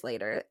 50 years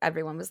later,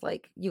 everyone was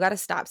like, you got to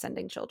stop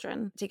sending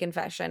children to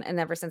confession. And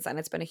ever since then,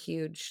 it's been a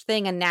huge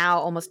thing. And now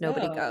almost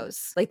nobody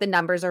goes. Like the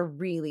numbers are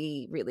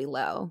really, really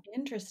low.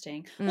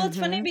 Interesting. Well, it's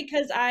funny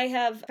because I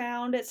have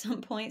found at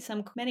some point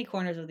many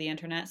corners of the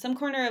internet, some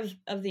corner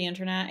of the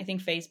internet, I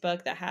think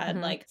Facebook, that had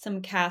like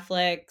some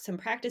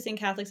practicing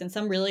Catholics and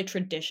some really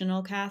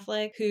traditional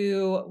Catholic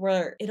who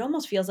were, it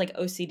almost feels like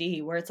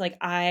OCD where it's like,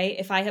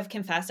 if I have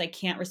confessed, I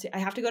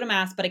have to go to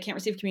mass, but I can't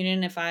receive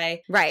communion if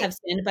I have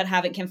sinned, but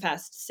haven't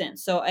confessed sin.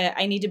 So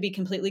I need to be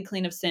completely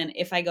clean of sin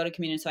if I go to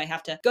communion. So I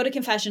have to go to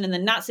confession and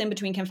then not sin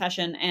between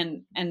confession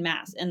and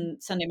mass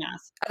and Sunday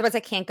mass. Otherwise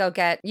I can't go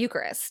get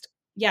Eucharist.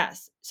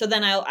 Yes. So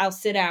then I'll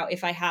sit out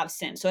if I have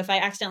sinned. So if I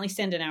accidentally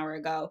sinned an hour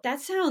ago,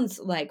 that sounds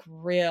like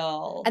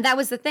real. And that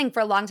was the thing. For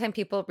a long time,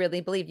 people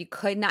really believed you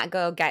could not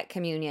go get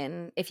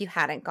communion if you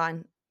hadn't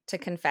gone to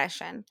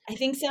confession. I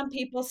think some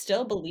people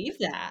still believe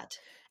that.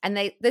 And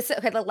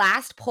the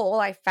last poll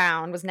I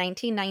found was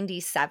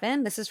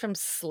 1997. This is from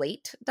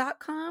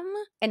slate.com.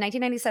 In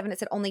 1997, it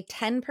said only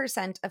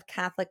 10% of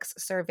Catholics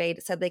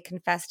surveyed said they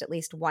confessed at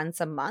least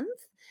once a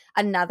month.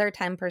 Another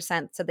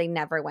 10% said they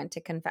never went to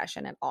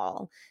confession at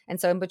all.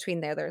 And so in between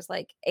there's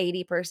like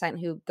 80%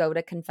 who go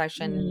to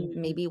confession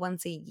maybe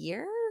once a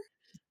year.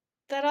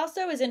 That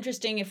also is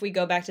interesting if we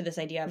go back to this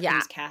idea of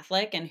who's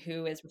Catholic and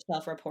who is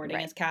self-reporting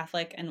as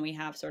Catholic, and we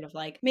have sort of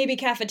like maybe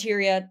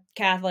cafeteria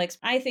Catholics.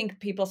 I think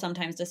people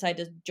sometimes decide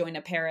to join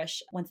a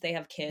parish once they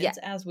have kids,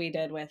 as we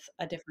did with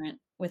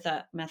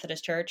a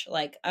Methodist church,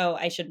 like, oh,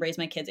 I should raise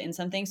my kids in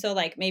something. So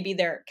like maybe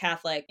they're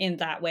Catholic in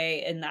that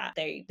way, in that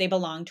they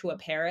belong to a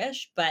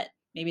parish, but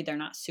maybe they're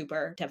not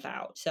super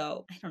devout.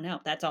 So I don't know.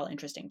 That's all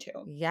interesting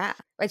too. Yeah.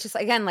 It's just,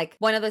 again, like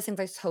one of those things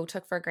I so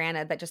took for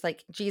granted that just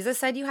like Jesus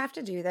said you have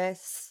to do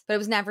this, but it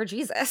was never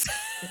Jesus.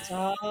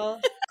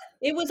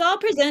 It was all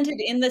presented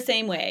in the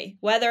same way,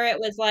 whether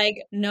it was like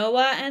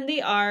Noah and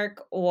the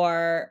ark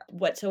or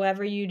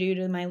whatsoever you do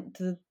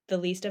to the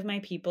least of my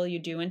people, you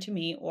do unto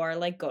me, or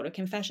like go to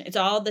confession. It's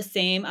all the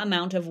same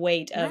amount of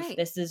weight of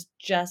this is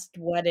just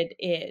what it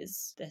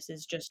is. This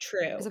is just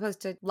true. As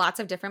opposed to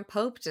lots of different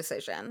Pope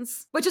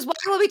decisions, which is why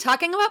we'll be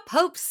talking about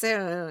Pope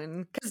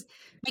soon, because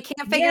we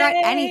can't figure out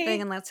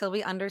anything until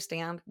we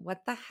understand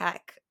what the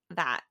heck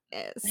that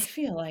is. I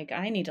feel like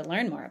I need to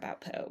learn more about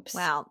popes.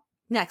 Well,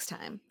 next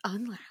time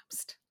on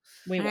Lapsed.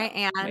 We will.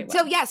 And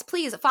so yes,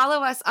 please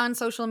follow us on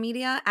social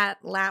media at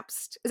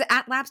Lapsed. Is it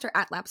at Lapsed or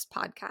at Lapsed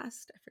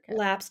Podcast? I forget.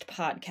 Lapsed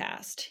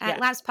Podcast. At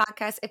Lapsed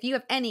Podcast. If you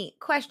have any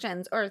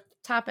questions or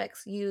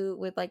topics you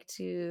would like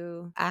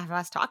to have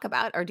us talk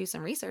about or do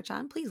some research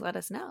on, please let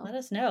us know. Let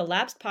us know.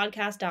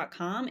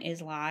 Lapsedpodcast.com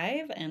is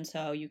live, and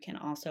so you can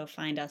also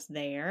find us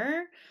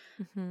there.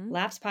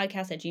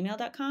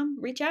 Lapsedpodcast@gmail.com.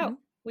 Reach out.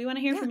 We want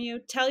to hear from you.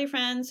 Tell your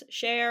friends,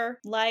 share,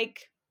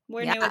 like.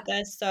 We're new at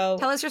this, so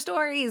tell us your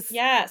stories.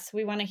 Yes,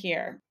 we want to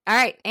hear. All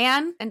right,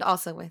 and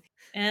also with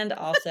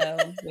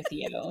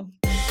you.